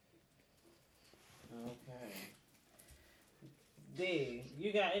 Okay. D,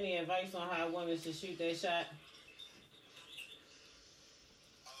 you got any advice on how women should shoot their shot?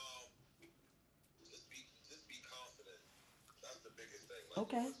 Just be confident. That's the biggest thing. Like,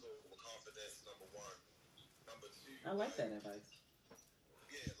 Okay. So confidence, number one. Number two. I like that advice.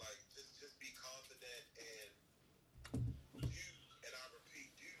 Yeah, like just be confident and I repeat,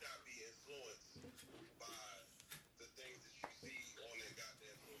 do not be influenced by the things that you see on their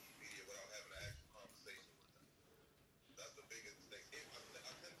goddamn social media without having an actual conversation with them. That's the biggest thing. I'm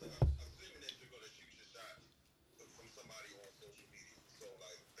assuming that you're gonna shoot your shot from somebody on social media. So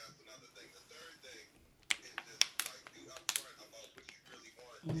like that's another thing. The third thing is just like be upfront about what you really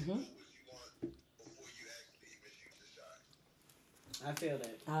want and know what you want before you actually even shoot your shot. I feel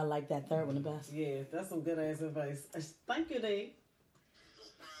that. I like that third one the best. Yeah, that's some good ass advice. Thank you, D.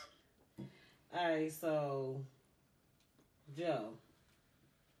 Alright, so Joe,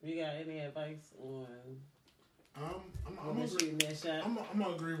 you got any advice on I'm women shooting their shot? I'm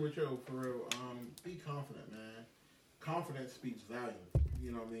gonna agree with you for real. Be confident, man. Confidence speaks volume.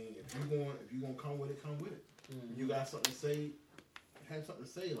 You know what I mean? If you're gonna come with it, come with it. Mm-hmm. You got something to say, have something to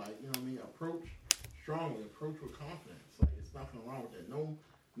say. Like, you know what I mean? Approach strongly. Approach with confidence. Like, it's nothing wrong with that.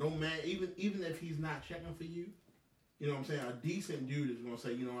 No man, even if he's not checking for you, you know what I'm saying? A decent dude is gonna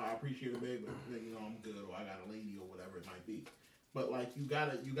say, you know, I appreciate it, babe, but you know, I'm good, or I got a lady, or whatever it might be. But like, you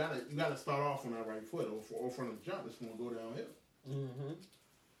gotta start off on that right foot, or from the jump, it's gonna go downhill. Mm-hmm.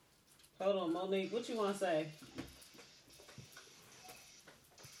 Hold on, Monique, what you want to say?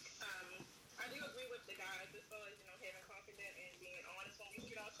 I do agree with the guys as far as, having confidence and being honest when we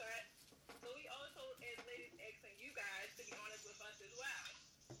shoot our shot. But we also, as ladies, asking you guys to be honest with us as well.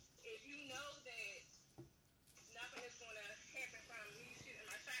 If you know that nothing is going to happen from me shooting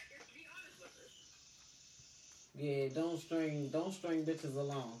my shot, just be honest with us. Yeah, don't string bitches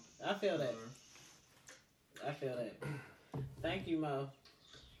along. I feel that. Thank you, Mo.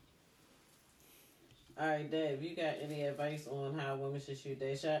 All right, Dave, you got any advice on how women should shoot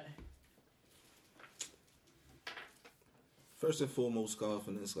their shot? First and foremost,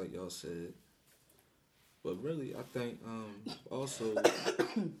 confidence, like y'all said. But really, I think also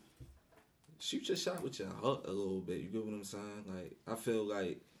shoot your shot with your heart a little bit. You get what I'm saying? Like, I feel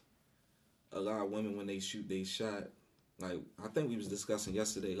like a lot of women, when they shoot their shot, like, I think we was discussing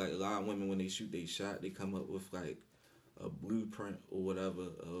yesterday, like, a lot of women, when they shoot their shot, they come up with, like, a blueprint or whatever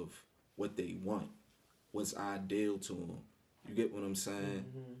of what they want, what's ideal to them. You get what I'm saying?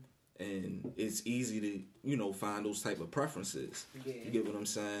 Mm-hmm. And it's easy to, find those type of preferences. Yeah. You get what I'm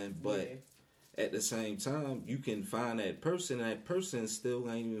saying? But at the same time, you can find that person still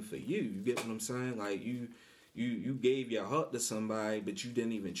ain't even for you. You get what I'm saying? Like, you gave your heart to somebody, but you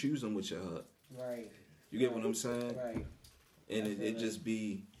didn't even choose them with your heart. Right. You get what I'm saying? Right. And it just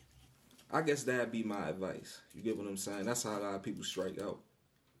be, I guess that'd be my advice. You get what I'm saying? That's how a lot of people strike out.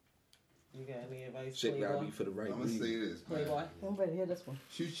 You got any advice? Shit gotta be for the right I'm gonna reason. say this, man. Playboy. I'm ready to hear this one.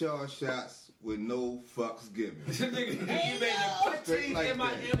 Shoot y'all shots with no fucks given. You better put things in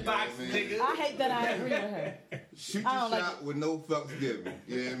my inbox, nigga. I hate that I agree with her. Shoot your shot with no fucks given.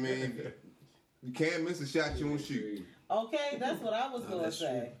 You know what I mean? You can't miss a shot you won't shoot. Okay, that's what I was going to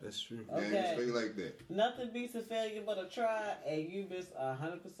say. That's true. Okay. Yeah, straight like that. Nothing beats a failure but a try, and you miss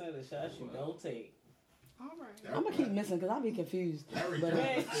 100% of the shots you don't take. All right. I'm gonna keep missing because I'll be confused. That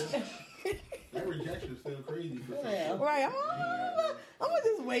rejection is still crazy for some. Right, I'm gonna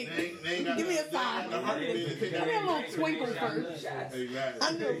just wait. Give me a sign. Give me a little twinkle first. Exactly.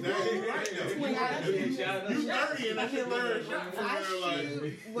 I know. You 30 and I should learn a shot from her.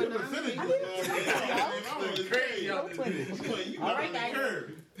 Like, the percentage was crazy. All right, guys.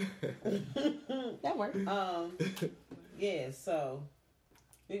 That worked. Yeah, so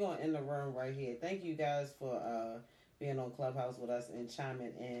we're going to end the room right here. Thank you guys for being on Clubhouse with us and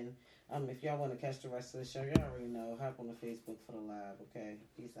chiming in. If y'all want to catch the rest of the show, y'all already know. Hop on the Facebook for the live, okay?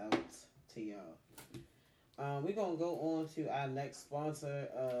 Peace out to y'all. We're going to go on to our next sponsor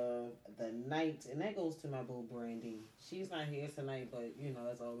of the night, and that goes to my boo, Brandy. She's not here tonight, but,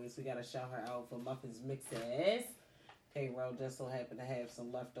 as always, we got to shout her out for Muffins Mixes. K-Row just so happened to have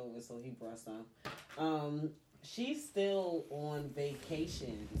some leftovers, so he brought some. She's still on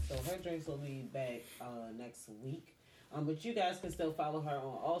vacation, so her drinks will be back next week. But you guys can still follow her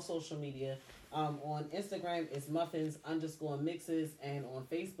on all social media. On Instagram, it's muffins_mixes, and on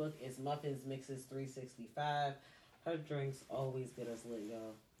Facebook, it's muffinsmixes365. Her drinks always get us lit,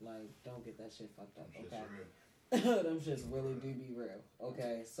 y'all. Like, don't get that shit fucked up, okay? Them shits really do be real,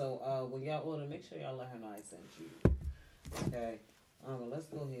 okay? So when y'all order, make sure y'all let her know I sent you, okay? Let's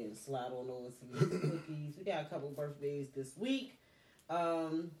go ahead and slide on over to these cookies. We got a couple birthdays this week.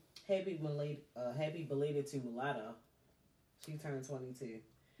 Happy belated to Mulatto. She turned 22.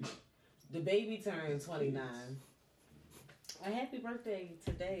 The baby turned 29. A happy birthday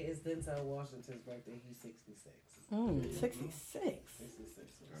today is Denzel Washington's birthday. He's 66. 66.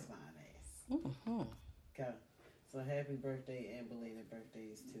 66 with his fine ass. Mm-hmm. Okay. So happy birthday and belated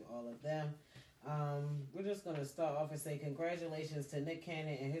birthdays to all of them. We're just going to start off and say congratulations to Nick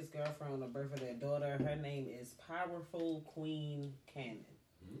Cannon and his girlfriend on the birth of their daughter. Her name is Powerful Queen Cannon.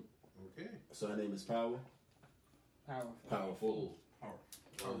 Okay. So her name is Power? Powerful. Powerful.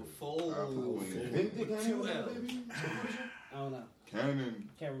 Didn't Dick have Two a L. baby? I don't know. Cannon.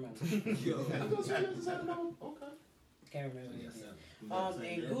 Can't remember. Okay. Can't remember.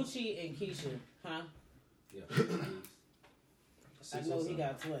 And Gucci and Keisha, huh? Yeah. I know he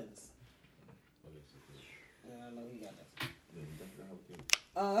got twins. And I know he got that.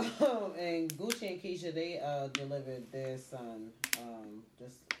 And Gucci and Keisha, they delivered their son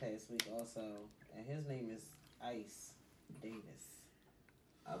this past week also, and his name is Ice Davis.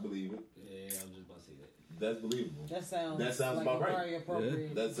 I believe it. Yeah, I'm just about to say that. That's believable. That sounds like about a right. very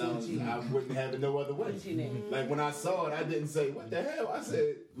appropriate. That sounds. Gucci. I wouldn't have it no other way. Gucci name. Like when I saw it, I didn't say what the hell. I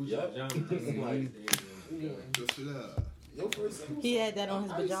said, "Yup." Like, your first single. He had that on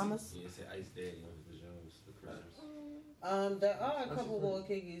his pajamas. Yeah, it said Ice Daddy on his pajamas for Christmas. There are a couple more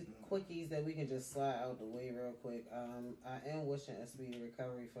quickies that we can just slide out the way real quick. I am wishing a speedy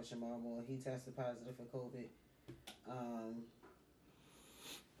recovery for Shamar Moore. He tested positive for COVID.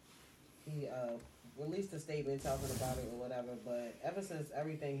 He released a statement talking about it or whatever, but ever since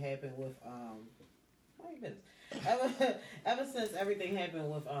everything happened with ever since everything happened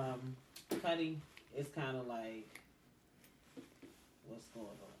with Cudi, it's kind of like, what's going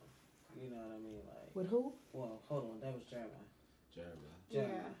on? You know what I mean? Like, with who? Well, hold on, that was Jeremiah.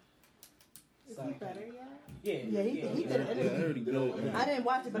 Yeah. Is he better yet? Yeah, he did an interview. I didn't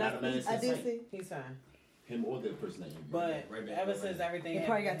watch it, but I did see. He's fine. Him or the person that you. But ever since everything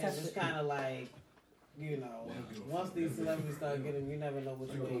happened, it's kind of like, you know, once these celebrities start getting, you never know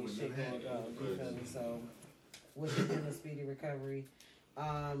which way shit gonna go. You feel me? So, wishing him a speedy recovery.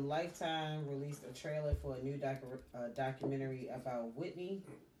 Lifetime released a trailer for a new documentary about Whitney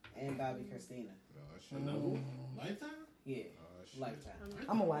and Bobby Christina. Lifetime? Yeah, Lifetime.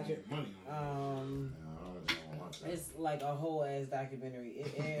 I'm gonna watch it. It's like a whole ass documentary.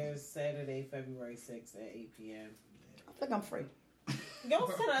 It airs Saturday, February 6th at 8 p.m. I think I'm free. Yo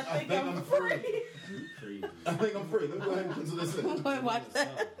said I think I'm free. I think I'm free. Let me go ahead and pencil this in. I'm gonna watch that.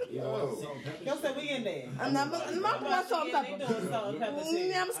 Yo said we in there. I'm not gonna watch Salt and Pepper. They doing Salt and Pepper too.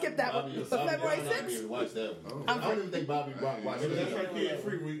 Yeah, I'm gonna skip that one. For February 6th. Watch that one. I don't even think Bobby Brock watched it. That's her kid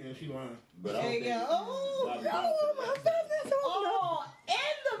free week and she lying. But I don't think Oh, Bobby No, Brock my business. oh,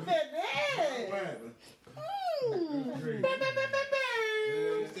 in the business.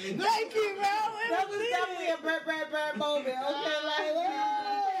 Thank you, bro. That was definitely a brr moment. Okay, like,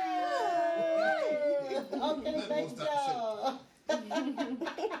 okay, thank y'all.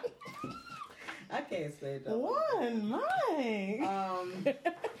 I can't stand that. One, mine.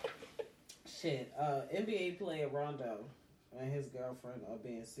 Shit. NBA player Rondo and his girlfriend are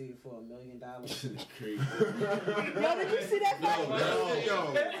being sued for $1 million. crazy. Yo, did you see that fight?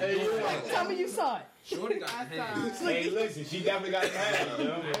 Hey, Tell me you saw it. Shorty got hands. Hey, listen, she definitely got hands,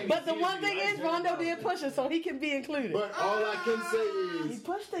 yo. But the one thing is, Rondo did push her, so he can be included. But all I can say He is,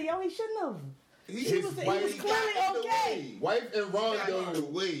 pushed her, yo. He shouldn't have. his was wife, clearly okay. wife and Rondo,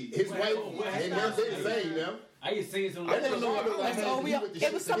 his wife and them, they the same, them. I just seen some. I didn't know Rondo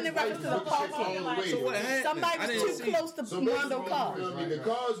It was something in reference to the parking. So what happened? Somebody I was didn't too see. close to So Rondo basically, car. you know what I mean, the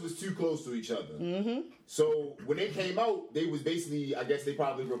cars was too close to each other. Mm-hmm. So when they came out, they was basically, I guess they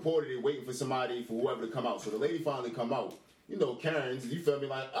probably reported it, waiting for somebody, for whoever to come out. So the lady finally come out. You know, Karen's, you feel me,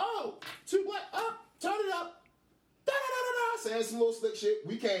 like, oh, too black, up, turn it up, da-da-da-da-da, saying some little slick shit.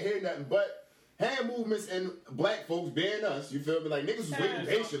 We can't hear nothing but hand movements and black folks being us. You feel me? Like, niggas was waiting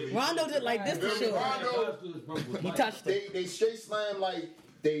patiently. Rondo did like this You for feel me? sure. Rondo, He touched it. they straight slam, like,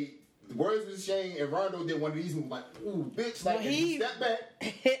 they words was Shane, and Rondo did one of these moves like, ooh, bitch, like, and he stepped back.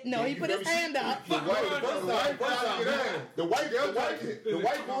 He put his hand up. The wife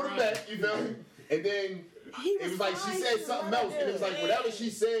pulled him back, you feel me? And then it was like she said something else, and it was like whatever she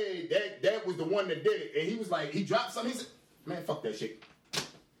said, that was the one that did it. And he was like, he dropped something, he said, man, fuck that shit.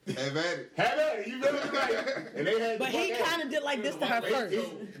 Have at it. Have at it. You really like, and they had. But he kind of did like this to her first.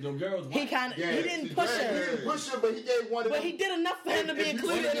 The girls. He kind of. He didn't push her. He didn't push her, but he gave one. But he did enough for him to be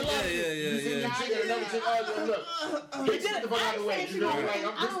included in the lawsuit. You see the chick and another chick arguing. Look, bitch, get the fuck out of the way. You know,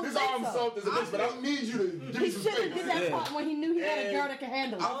 like this arm soft as a bitch, but I need you to give me some space. He should have did that part when he knew he had a girl that could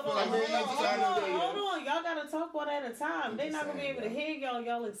handle it. Hold on. Y'all gotta talk one at a time. They not gonna be able to hear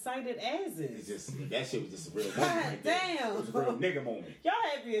y'all excited asses. It's just that shit was just a real moment. God damn. It was a real nigga moment. Y'all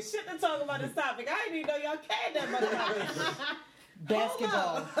had me a shit to talk about this topic. I didn't even know y'all cared that much about this.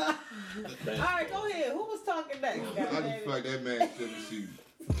 Basketball. Alright, go ahead. Who was talking next? I just feel like that man shouldn't shoot.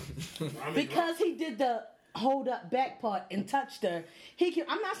 Because he did the hold up back part and touched her.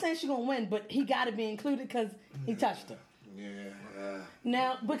 I'm not saying she's gonna win, but he gotta be included because he touched her. Yeah.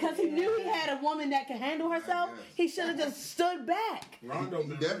 Now, because he knew he had a woman that could handle herself, he should have just stood back. Rondo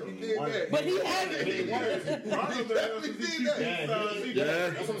definitely did that. But he hasn't. Rondo definitely did that. Yeah,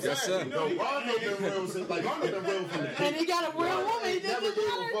 that's what I'm saying. No, Rondo been real since, like, Rondo been real from the beginning. And he got a real woman. He never just gave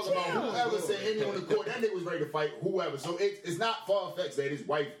a fuck about whoever said anything on the court. That nigga was ready to fight whoever. So it's not far-fetched that his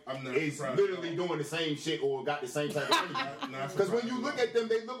wife is literally doing the same shit or got the same type of thing. Because when you look at them,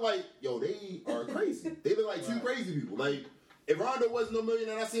 they look like, yo, they are crazy. They look like two crazy people. Like, if Rondo wasn't no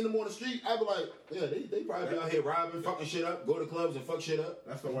millionaire and I seen him on the street, I'd be like, yeah, they probably be out here robbing, fucking shit up, go to clubs and fuck shit up.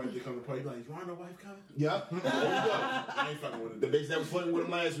 That's the wife that come to play. Like, is Rondo wife coming? Yeah. I ain't fucking with it. The bitch that was flirting with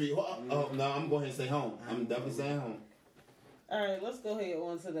him last week. Oh, no, I'm going ahead and stay home. I'm definitely staying home. All right, let's go ahead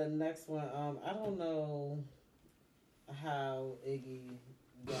on to the next one. I don't know how Iggy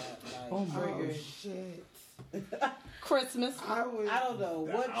got triggered. Shit. Christmas. I don't know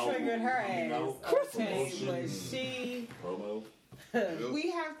what triggered her ass. Christmas. But she.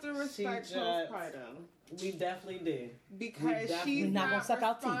 We have to respect postpartum. We definitely did. Because she's not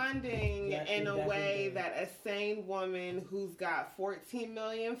responding in a way that a sane woman who's got 14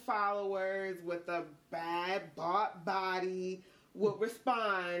 million followers with a bad body would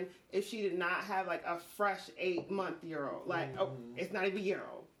respond if she did not have like a fresh 8-month-year-old. Like, it's not even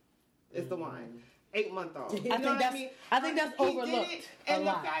year-old. It's the one. 8-month-old. I think that's overlooked. And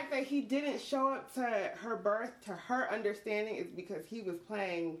the fact that he didn't show up to her birth, to her understanding, is because he was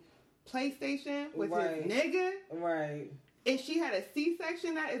playing PlayStation with his nigga. Right. If she had a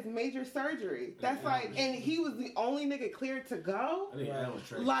C-section, that is major surgery. That's like, and he was the only nigga cleared to go.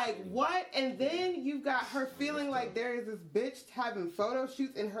 Like, what? And then you've got her feeling like there is this bitch having photo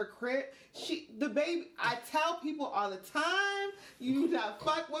shoots in her crib. The baby, I tell people all the time, you do not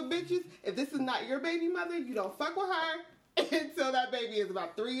fuck with bitches. If this is not your baby mother, you don't fuck with her until that baby is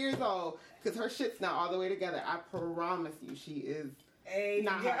about 3 years old. Because her shit's not all the way together. I promise you, she is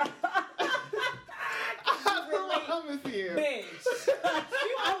not her. I promise you. Bitch.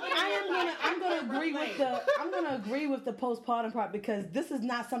 I'm gonna agree with the postpartum part because this is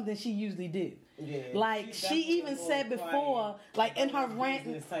not something she usually do. Yeah, like she even said before, like in her rant,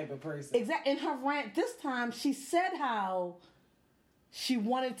 this type of person. Exactly. In her rant this time, she said how she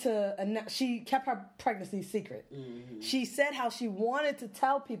wanted to. She kept her pregnancy secret. Mm-hmm. She said how she wanted to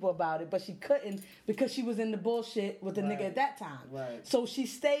tell people about it, but she couldn't because she was in the bullshit with the nigga at that time. Right. So she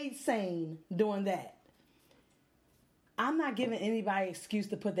stayed sane doing that. I'm not giving anybody excuse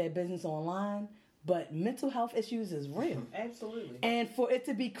to put their business online, but mental health issues is real. Absolutely. And for it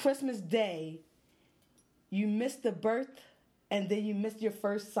to be Christmas Day, you missed the birth, and then you missed your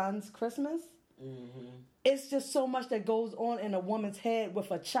first son's Christmas. Mm-hmm. It's just so much that goes on in a woman's head with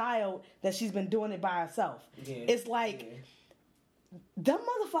a child that she's been doing it by herself. Yeah. It's like, them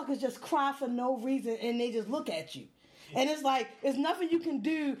motherfuckers just cry for no reason, and they just look at you. And it's like, there's nothing you can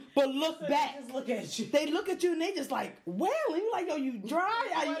do but look back. Just look at you. They look at you and they just like wailing. You're like, yo, you dry?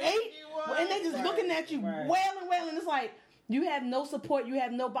 Are you ate? And they just looking at you wailing. It's like, you have no support. You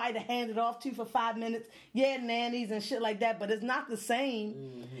have nobody to hand it off to for 5 minutes. Yeah, nannies and shit like that. But it's not the same.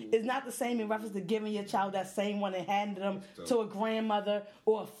 Mm-hmm. It's not the same in reference to giving your child that same one and handing them to a grandmother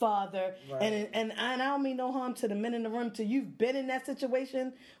or a father. Right. And I don't mean no harm to the men in the room. Till you've been in that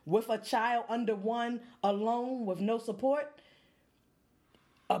situation with a child under one, alone, with no support,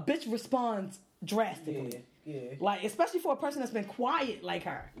 a bitch responds drastically. Yeah. Like, especially for a person that's been quiet like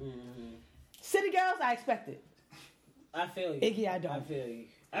her. Mm-hmm. City girls, I expect it. I feel you. Iggy, I don't. I feel you.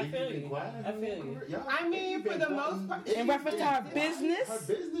 I feel you. I mean, for the most part, in reference to her business. Her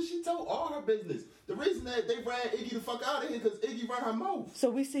business, she told all her business. The reason that they ran Iggy the fuck out of here because Iggy ran her mouth. So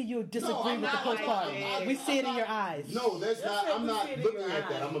we see you disagree with the postpartum. We see it in your eyes. No, that's not. I'm not looking at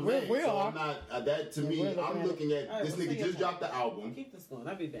that. I'm a man. We so are. I'm not. That to me, I'm looking at this nigga just dropped the album. Keep this going.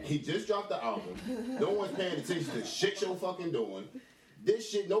 I'll be back. He just dropped the album. No one's paying attention to shit you're fucking doing.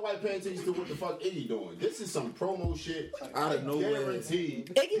 This shit, nobody paying attention to what the fuck Iggy doing. This is some promo shit out of nowhere. Guaranteed.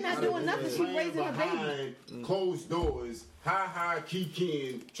 Iggy not doing nothing. She raising a baby. Closed doors. Hi,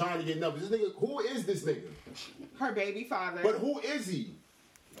 Keen, trying to get numbers. This nigga, who is this nigga? Her baby father. But who is he?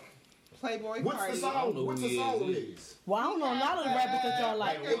 Playboy What's Cardi. the song? What's the song with this? Well, I don't know a lot of the rappers that y'all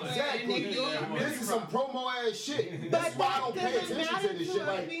like. Exactly. This is some promo ass shit. That's why I don't pay attention to this shit.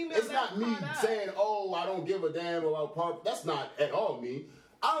 Like, it's not me saying, "Oh, I don't give a damn about pop." That's not at all me.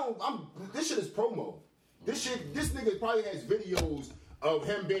 This shit is promo. This nigga probably has videos of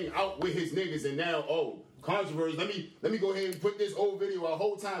him being out with his niggas, and now controversy. Let me go ahead and put this old video. A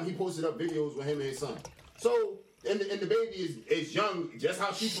whole time he posted up videos with him and his son. So. And the baby is young, just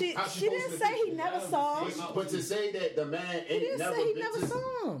how she didn't say he never saw him. But to say that the man ain't never say he never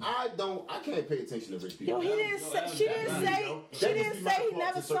saw him. I can't pay attention to rich people. Yo, she didn't say he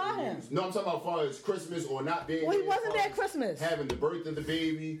never saw him. No, I'm talking about as far as Christmas or not being. Well, he wasn't there at Christmas. Having the birth of the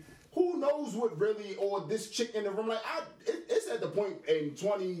baby. Who knows what really, or this chick in the room, like, it's at the point in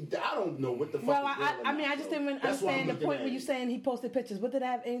 20, I don't know what the fuck. Well, I just didn't understand the point where you saying he posted pictures. What did that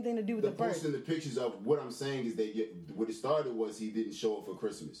have anything to do with the birth? Posting the pictures of what I'm saying is what it started was he didn't show up for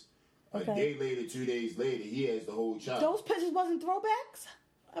Christmas. Okay. A day later, 2 days later, he has the whole child. Those pictures wasn't throwbacks?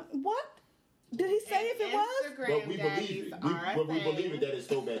 What? Did he say if it was? But we believe it. We believe it that it's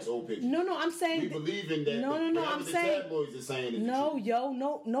throwbacks old pictures. No, I'm saying. We believe in that. No, I'm saying. Tabloids are saying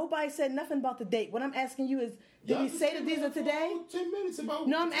it's nobody said nothing about the date. What I'm asking you is, did he say that these are today? 10 minutes about.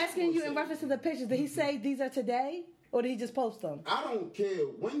 No, I'm asking you in reference to the pictures. Did he say these are today? Or did he just post them? I don't care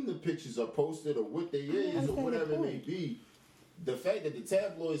when the pictures are posted or what they is or whatever it may be. The fact that the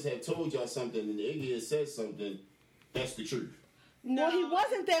tabloids have told y'all something and the Iggy has said something, that's the truth. No, well, he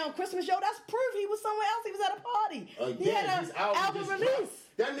wasn't there on Christmas, yo. That's proof. He was somewhere else. He was at a party. He had an album release.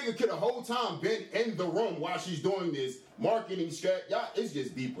 That nigga could have whole time been in the room while she's doing this marketing strat. Y'all, it's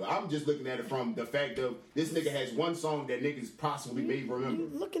just deeper. I'm just looking at it from the fact of this nigga has one song that niggas possibly may remember.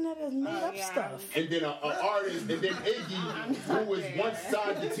 You looking at it as made up stuff. And then an artist, and then Iggy, who was once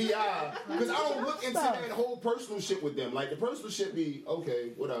signed to T.I. Because I don't look into that whole personal shit with them. Like, the personal shit be,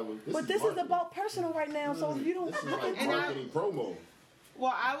 okay, whatever. This is about personal right now, so you don't... This is like marketing promo.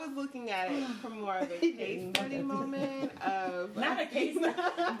 Well, I was looking at it from more of a case study moment of... Not a case study,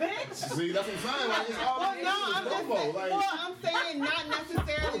 bitch. See, that's what I'm saying. Like, it's all I'm saying not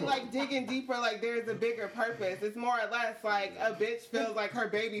necessarily like digging deeper, like there's a bigger purpose. It's more or less like a bitch feels like her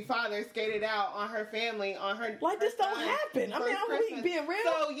baby father skated out on her family, on her... Like, this don't happen. I mean, I'm being real.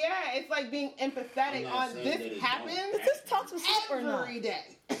 So, yeah, it's like being empathetic on this happens. This talks with sleep or not? Every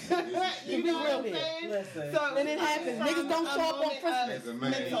day. You know what I'm saying? Listen. So and it happens. Niggas don't show up on Christmas.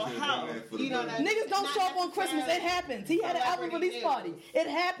 Mental health. You know what I mean? Niggas don't show up on Christmas. It happens. He had an album release party. It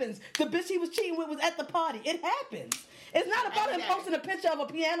happens. The bitch he was cheating with was at the party. It happens. It's not about him posting a picture of a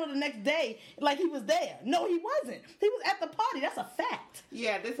piano the next day like he was there. No, he wasn't. He was at the party. That's a fact.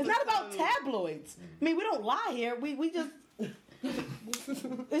 Yeah, it's not about tabloids. I mean, we don't lie here. We just...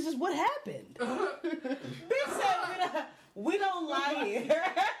 It's just what happened. Bitch said we don't lie here.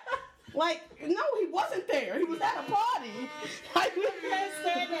 Like, no, he wasn't there. He was at a party. Like, we can't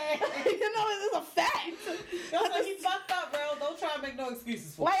say that. You know, it's a fact. Yo, he fucked up, bro. Don't try to make no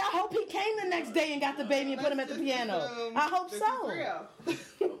excuses for it. Like, I hope he came the next day and got the baby and put him at the piano. I hope so.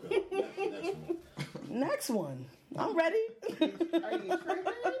 Okay, next one. I'm ready. Are you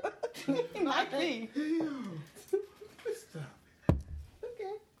triggered? Might be. Stop.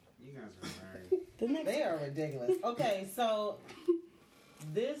 Okay. You guys are married. They are ridiculous. Okay, so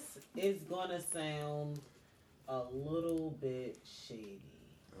this is gonna sound a little bit shady.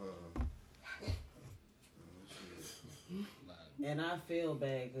 And I feel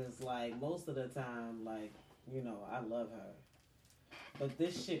bad because, like, most of the time, like, you know, I love her. But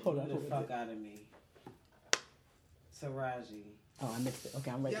this shit blew the fuck out of me. Taraji. Oh, I missed it. Okay,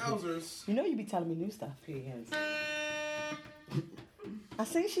 I'm ready. Yowzers. You know you be telling me new stuff. P. Henson. I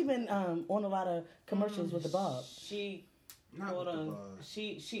think she been on a lot of commercials with the Bob. She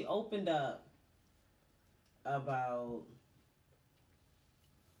opened up about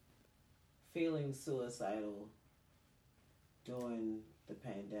feeling suicidal during the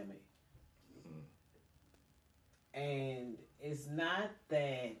pandemic. And it's not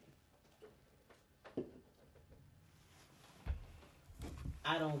that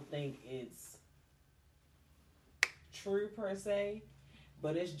I don't think it's true per se,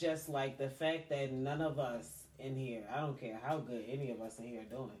 but it's just like the fact that none of us in here, I don't care how good any of us in here are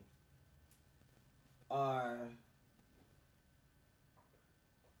doing, are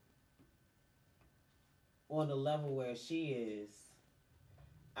on the level where she is.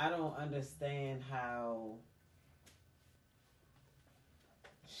 I don't understand how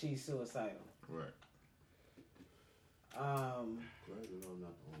she's suicidal. Right.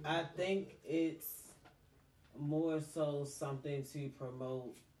 I think it's more so something to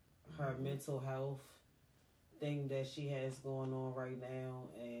promote her mental health thing that she has going on right now,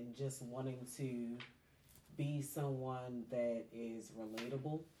 and just wanting to be someone that is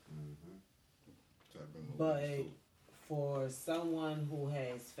relatable. But for someone who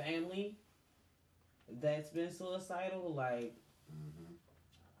has family that's been suicidal, like,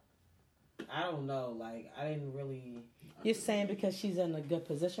 I don't know, like, I didn't really... You're saying because she's in a good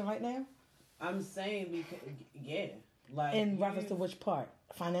position right now? I'm saying because, yeah. Like, in reference to which part?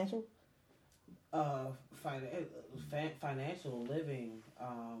 Financial? Financial living.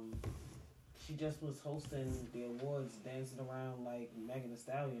 She just was hosting the awards, dancing around like Megan Thee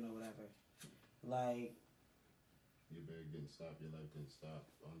Stallion or whatever. Like, you better get stopped. Your life didn't stop.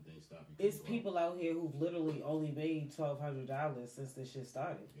 Only thing stop you. It's people out here who've literally only made $1,200 since this shit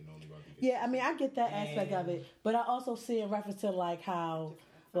started. Yeah, I mean, I get that aspect of it, but I also see in reference to like how,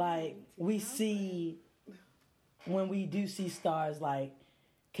 like, we see when we do see stars like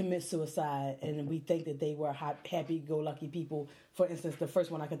commit suicide, and we think that they were happy-go-lucky people. For instance, the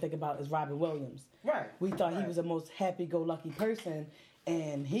first one I can think about is Robin Williams. Right. We thought he was the most happy-go-lucky person,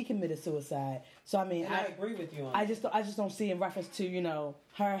 and he committed suicide. So I mean, I agree with you on I just don't see in reference to, you know,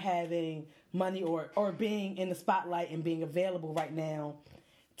 her having money or being in the spotlight and being available right now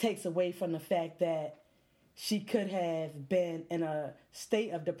takes away from the fact that she could have been in a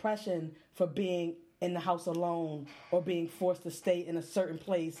state of depression for being in the house alone, or being forced to stay in a certain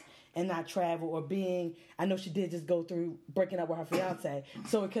place and not travel, or being, I know she did just go through breaking up with her fiance,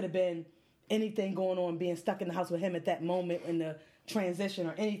 so it could have been anything going on, being stuck in the house with him at that moment in the transition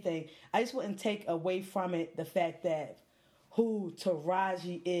or anything. I just wouldn't take away from it the fact that who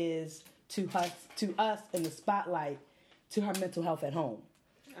Taraji is to us in the spotlight, to her mental health at home.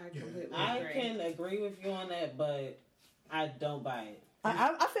 I can agree with you on that, but I don't buy it.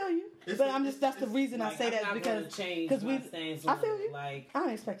 I feel you, but I'm just, that's the reason I say that, because we. I feel you. Like, I don't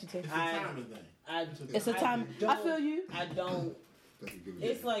expect you to. It's a time. I feel you. I don't.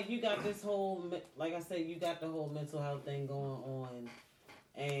 It's like you got this whole, like I said, you got the whole mental health thing going on,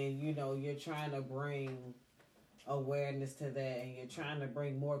 and you know you're trying to bring awareness to that, and you're trying to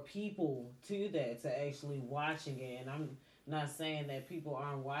bring more people to that, to actually watching it. And I'm not saying that people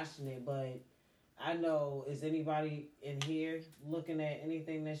aren't watching it, but I know, is anybody in here looking at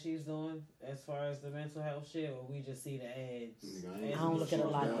anything that she's doing as far as the mental health shit, or we just see the ads? I don't look at a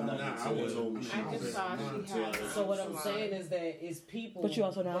lot. I just saw she had. So what I'm saying is that it's people. But you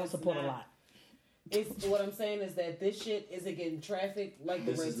also now support a lot. It's what I'm saying is that this shit isn't getting traffic like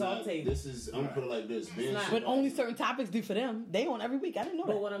the Red Talk table. This is, I'm gonna put it like this. But only certain topics do for them. They on every week. I didn't know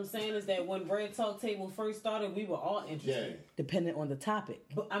that. But what I'm saying is that when Red Talk table first started, we were all interested. Yeah. Depending on the topic.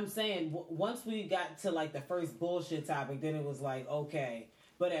 But I'm saying once we got to like the first bullshit topic, then it was like, okay.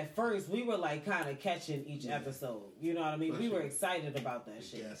 But at first, we were like kind of catching each episode. You know what I mean? We were excited about that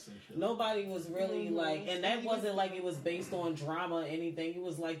shit. Nobody was really like, and that wasn't like it was based on drama or anything. It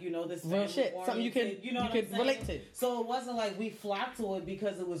was like, you know, this real shit, something you could relate to. So it wasn't like we flocked to it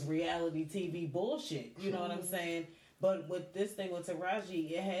because it was reality TV bullshit. You know what I'm saying? But with this thing with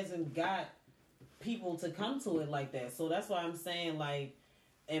Taraji, it hasn't got people to come to it like that. So that's why I'm saying, like,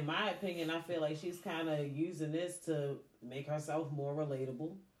 in my opinion, I feel like she's kind of using this to make herself more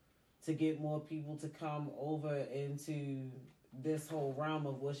relatable, to get more people to come over into this whole realm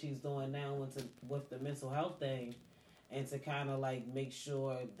of what she's doing now with the mental health thing, and to kind of like make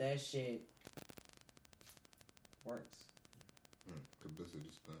sure that shit works.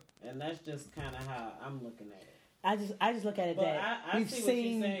 And that's just kind of how I'm looking at it. I just look at it but that I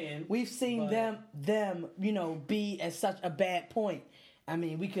we've seen them, you know, be at such a bad point. I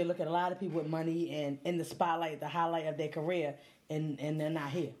mean, we could look at a lot of people with money and in the spotlight, the highlight of their career, and they're not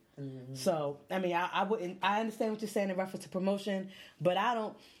here. Mm-hmm. So, I mean, I wouldn't. I understand what you're saying in reference to promotion, but I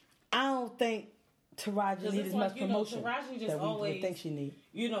don't think Taraji needs as much promotion Taraji just that we always would think she needs.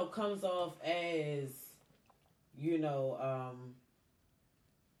 You know, comes off as, you know,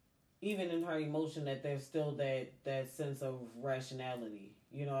 even in her emotion, that there's still that sense of rationality.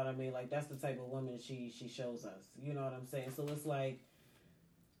 You know what I mean? Like, that's the type of woman she shows us. You know what I'm saying? So it's like,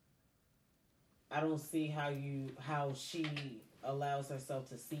 I don't see how she allows herself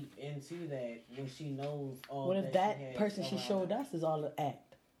to seep into that when she knows all. What if that person she showed her? us is all an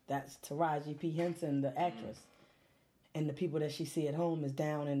act? That's Taraji P. Henson, the actress, and the people that she see at home is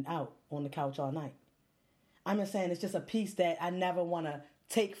down and out on the couch all night. I'm just saying it's just a piece that I never want to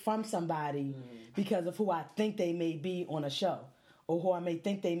take from somebody because of who I think they may be on a show or who I may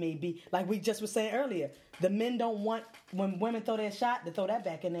think they may be. Like we just were saying earlier, the men don't want, when women throw their shot, to throw that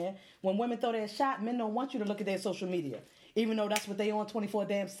back in there. When women throw their shot, men don't want you to look at their social media, even though that's what they on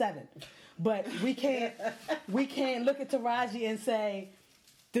 24/7. But we can't look at Taraji and say,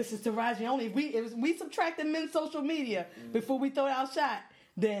 this is Taraji only. If we subtract the men's social media before we throw our shot,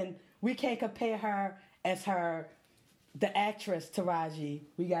 then we can't compare her as the actress Taraji.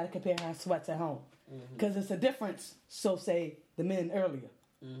 We got to compare her sweats at home. Because it's a difference, so say the men earlier.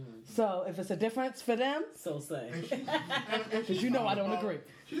 So if it's a difference for them, so say. Because you know I don't agree.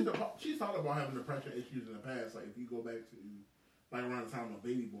 She's talked about having depression issues in the past. Like if you go back to like around the time of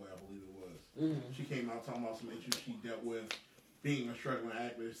Baby Boy, I believe it was. She came out talking about some issues she dealt with being a struggling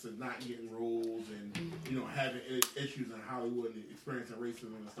actress and not getting roles and having issues in Hollywood and experiencing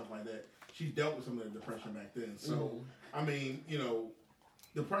racism and stuff like that. She dealt with some of the depression back then. So I mean,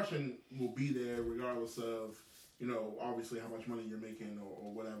 depression will be there regardless of obviously how much money you're making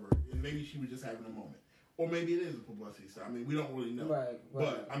or whatever. And maybe she was just having a moment, or maybe it is a publicity stuff. I mean, we don't really know. Right.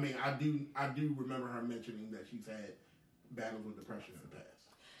 But I mean, I do remember her mentioning that she's had battles with depression in the past.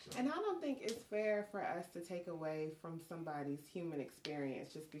 So. And I don't think it's fair for us to take away from somebody's human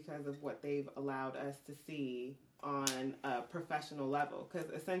experience just because of what they've allowed us to see on a professional level, because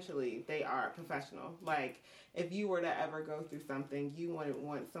essentially they are professional. Like if you were to ever go through something, you wouldn't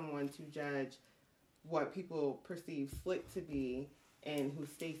want someone to judge what people perceive Slick to be and who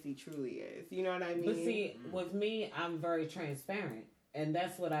Stacey truly is. You know what I mean? But see, with me, I'm very transparent, and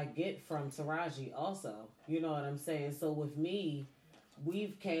that's what I get from Taraji also. You know what I'm saying? So with me,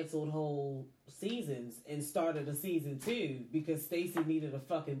 we've canceled whole seasons and started a season 2 because Stacey needed a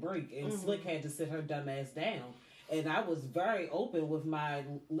fucking break and Slick had to sit her dumb ass down. And I was very open with my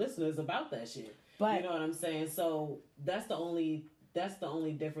listeners about that shit. But, you know what I'm saying? So that's the only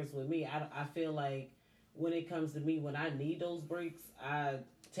difference with me. I feel like when it comes to me, when I need those breaks, I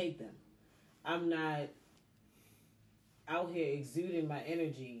take them. I'm not out here exuding my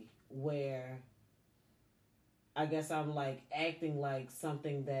energy where I guess I'm like acting like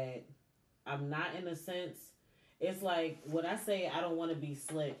something that I'm not in a sense. It's like when I say I don't want to be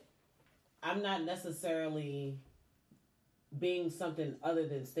Slick, I'm not necessarily being something other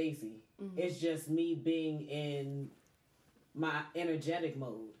than Stacey. It's just me being in my energetic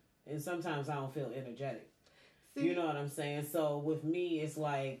mode. And sometimes I don't feel energetic. See? You know what I'm saying? So with me, it's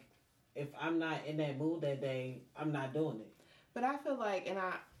like, if I'm not in that mood that day, I'm not doing it. But I feel like, and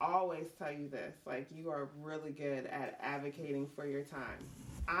I always tell you this, like you are really good at advocating for your time.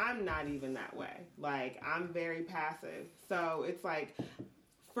 I'm not even that way. Like I'm very passive. So it's like,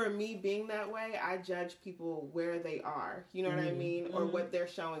 for me being that way, I judge people where they are. You know what I mean? Or what they're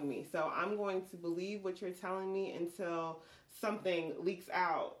showing me. So I'm going to believe what you're telling me until something leaks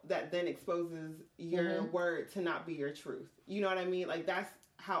out that then exposes your word to not be your truth. You know what I mean? Like that's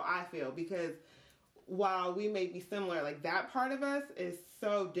how I feel, because while we may be similar, like that part of us is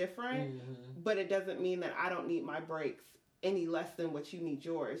so different, but it doesn't mean that I don't need my breaks any less than what you need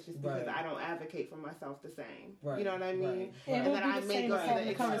yours, just because I don't advocate for myself the same. You know what I mean? And then I may go to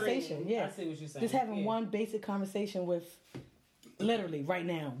the conversation. Yeah, I see what you're saying. Just having one basic conversation with, literally right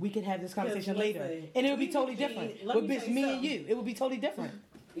now, we could have this conversation later, and it would be totally different. With bitch, me and you, it would be totally different.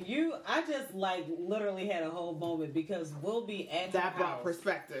 I just like literally had a whole moment because we'll be at that brought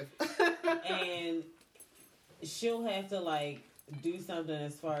perspective, and she'll have to like do something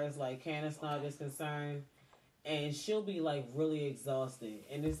as far as like Candace Snog is concerned. And she'll be like really exhausted.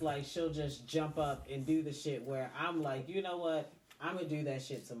 And it's like she'll just jump up and do the shit where I'm like, you know what? I'm going to do that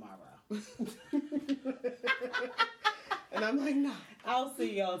shit tomorrow. And I'm like, nah. I'll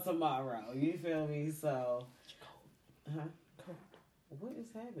see y'all tomorrow. You feel me? So, Cold. What is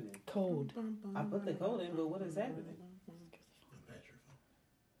happening? Cold. I put the code in, but what is happening?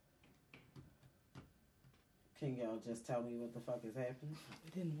 Can y'all just tell me what the fuck is happening?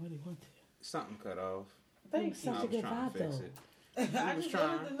 We didn't really want to. Something cut off. Thanks. Such a good vibe, though. I just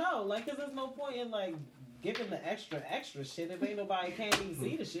wanted to know, like, cause there's no point in like giving the extra shit if ain't nobody can't even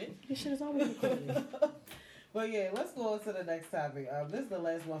see the shit. This shit is always recorded. But yeah, let's go on to the next topic. This is the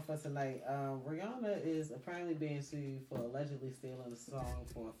last one for tonight. Rihanna is apparently being sued for allegedly stealing a song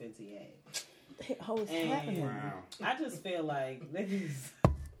for Fenty ad. How is happening? Wow. I just feel like niggas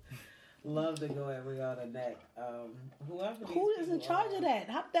love to go at Rihanna neck. Who is in charge of that?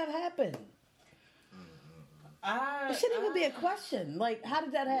 How did that happen? It shouldn't even be a question. Like, how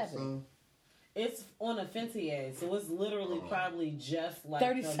did that happen? It's on a Fenty ad, so it's literally probably just like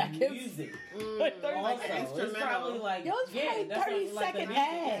 30 seconds. music. Like 30 Also, seconds. it's probably like it's probably that's 30 like the second music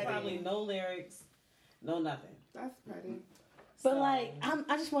ad. is probably no lyrics, no nothing. That's pretty. But like,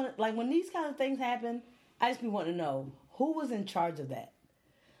 I just want to, like, when these kind of things happen, I just be wanting to know who was in charge of that.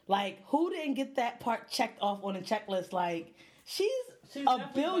 Like, who didn't get that part checked off on the checklist? Like, she's a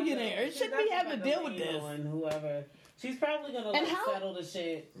billionaire. It shouldn't be having to deal with this. Whoever. She's probably gonna settle the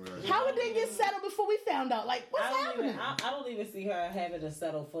shit. Right. How did they get settled before we found out? Like, what's happening? I don't even see her having to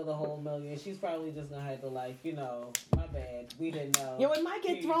settle for the whole million. She's probably just gonna have to, like, you know, my bad, we didn't know. Yo, it might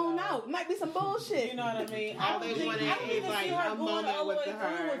get thrown out. It might be some bullshit. You know what I mean? I don't even see her going all the way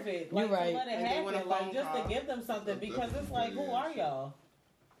through with it. Like, you're right. To let it happen, like, just to give them something, because it's like, who are y'all?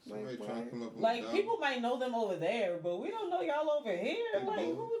 Somebody trying to come up with Like, people might know them over there, but we don't know y'all over here. Like,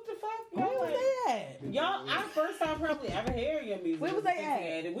 who the fuck? Where was they at? Y'all, our first time probably ever hearing your music. Where was they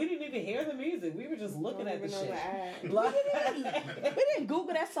at? And we didn't even hear the music. We were just looking at the shit. We didn't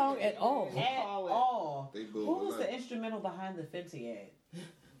Google that song at all. At all. They Who was the instrumental behind the Fenty ad?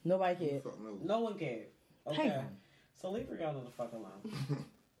 Nobody cared. No one cared. Okay. Damn. So leave Rihanna the fuck alone.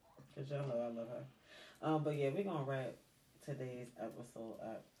 Because y'all know I love her. But yeah, we're going to wrap today's episode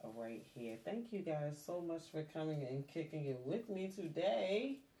up right here. Thank you guys so much for coming and kicking it with me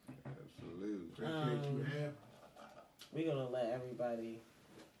today. Absolutely. We're gonna let everybody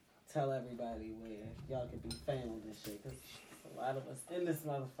tell everybody where y'all can be found and shit, because a lot of us in this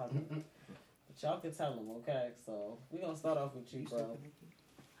motherfucker. But y'all can tell them, okay? So we're gonna start off with you, bro.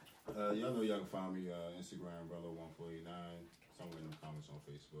 Y'all know y'all can find me Instagram, brother1489. Somewhere in the comments on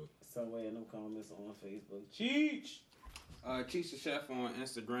Facebook. Somewhere in the comments on Facebook. Cheech! Cheech the Chef on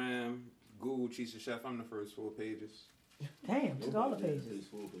Instagram. Google Cheech the Chef. I'm the first 4 pages. Damn, took all the pages.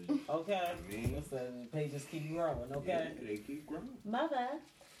 Okay. Listen, pages keep growing, okay? Yeah, they keep growing. My bad.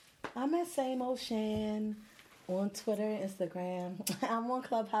 I'm at Same Old Shan on Twitter and Instagram. I'm on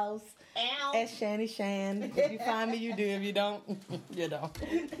Clubhouse at Shanny Shan. If you find me, you do. If you don't, you don't.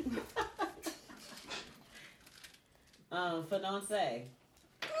 Finance.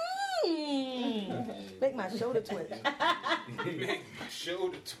 Make my shoulder twitch. Make my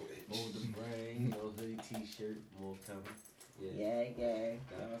shoulder twitch. Mold the brain, no hoodie, t-shirt, more coming. Yeah.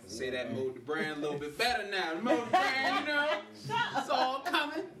 Say that mold the brand a little bit better now. Mold the brand, you know, it's all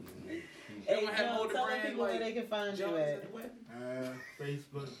coming. Hey, tell the people where they can find you at.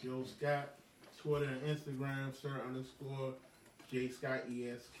 Facebook, Joe Scott. Twitter and Instagram, Sir_J Scott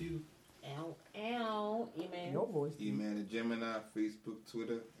ESQ. Email. Your voice. Email the Gemini, Facebook,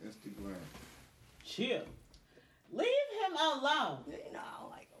 Twitter, Instagram. Chill. Leave him alone. You know, I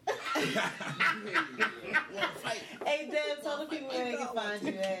don't like him. Hey, Dev, tell the people where they can find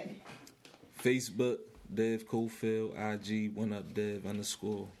you at. Facebook, Dev Cofield, IG,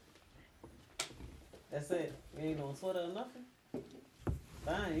 1UpDev_. That's it. You ain't on Twitter or nothing?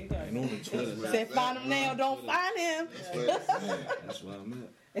 Fine, you got Ain't on the Twitter. Said find him now, don't find him. That's where I'm at.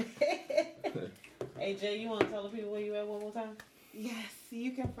 Hey, Jay, you want to tell the people where you at one more time? Yes,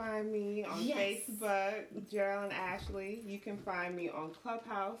 you can find me on Facebook, Gerald and Ashley. You can find me on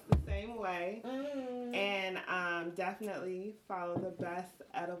Clubhouse the same way. And definitely follow the best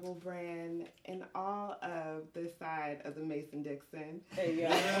edible brand in all of this side of the Mason-Dixon. Hey,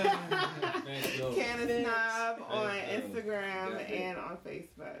 Candace Knob on Instagram and on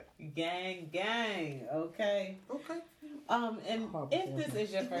Facebook. Gang. Okay. And if this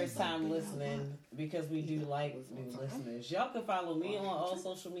is your first time listening, because we do like new listeners, y'all can follow me on all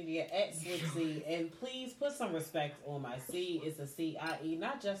social media at SlickC, and please put some respect on my C. It's a C-I-E,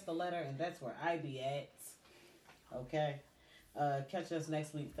 not just the letter, and that's where I be at. Okay? Catch us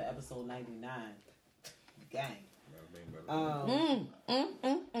next week for episode 99. Gang.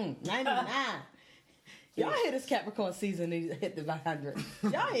 99. Y'all hear this Capricorn season hit the 100.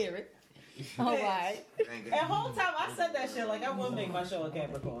 Y'all hear it. All right. And the whole time I said that shit, like, I would make my show a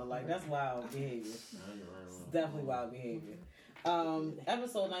Capricorn. Like, that's wild behavior. It's definitely wild behavior.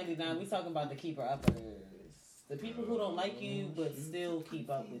 Episode 99, we talking about the keeper uppers. The people who don't like you, but still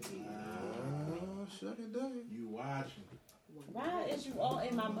keep up with you. You watching. Why is you all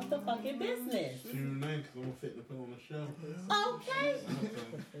in my motherfucking business? Tune in, because I'm going to fit to put on the show. Okay.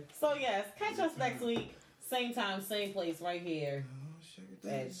 So, yes, catch us next week. Same time, same place, right here.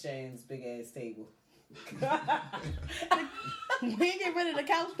 At Shane's big ass table. We ain't get rid of the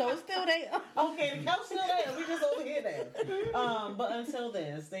couch though. It's still there. Okay, the couch still there. We just over here now. But until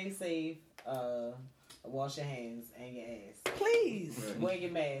then, stay safe. Wash your hands and your ass. Please. Wear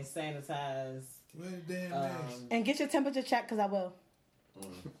your mask. Sanitize. Wear the damn mask. And get your temperature checked, because I will.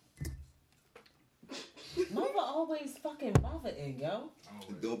 Motherfucker. always fucking buffeting, yo.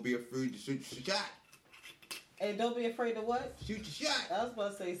 Don't be afraid to shoot your shot. And don't be afraid to what? Shoot your shot. I was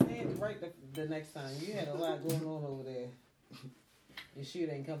about to say, say it right the next time. You had a lot going on over there. Your shoe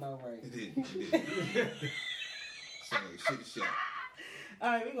didn't come out right. It didn't. So, shoot your shot.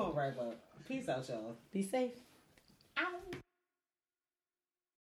 All right, we're going to wrap up. Peace out, y'all. Be safe. Ow.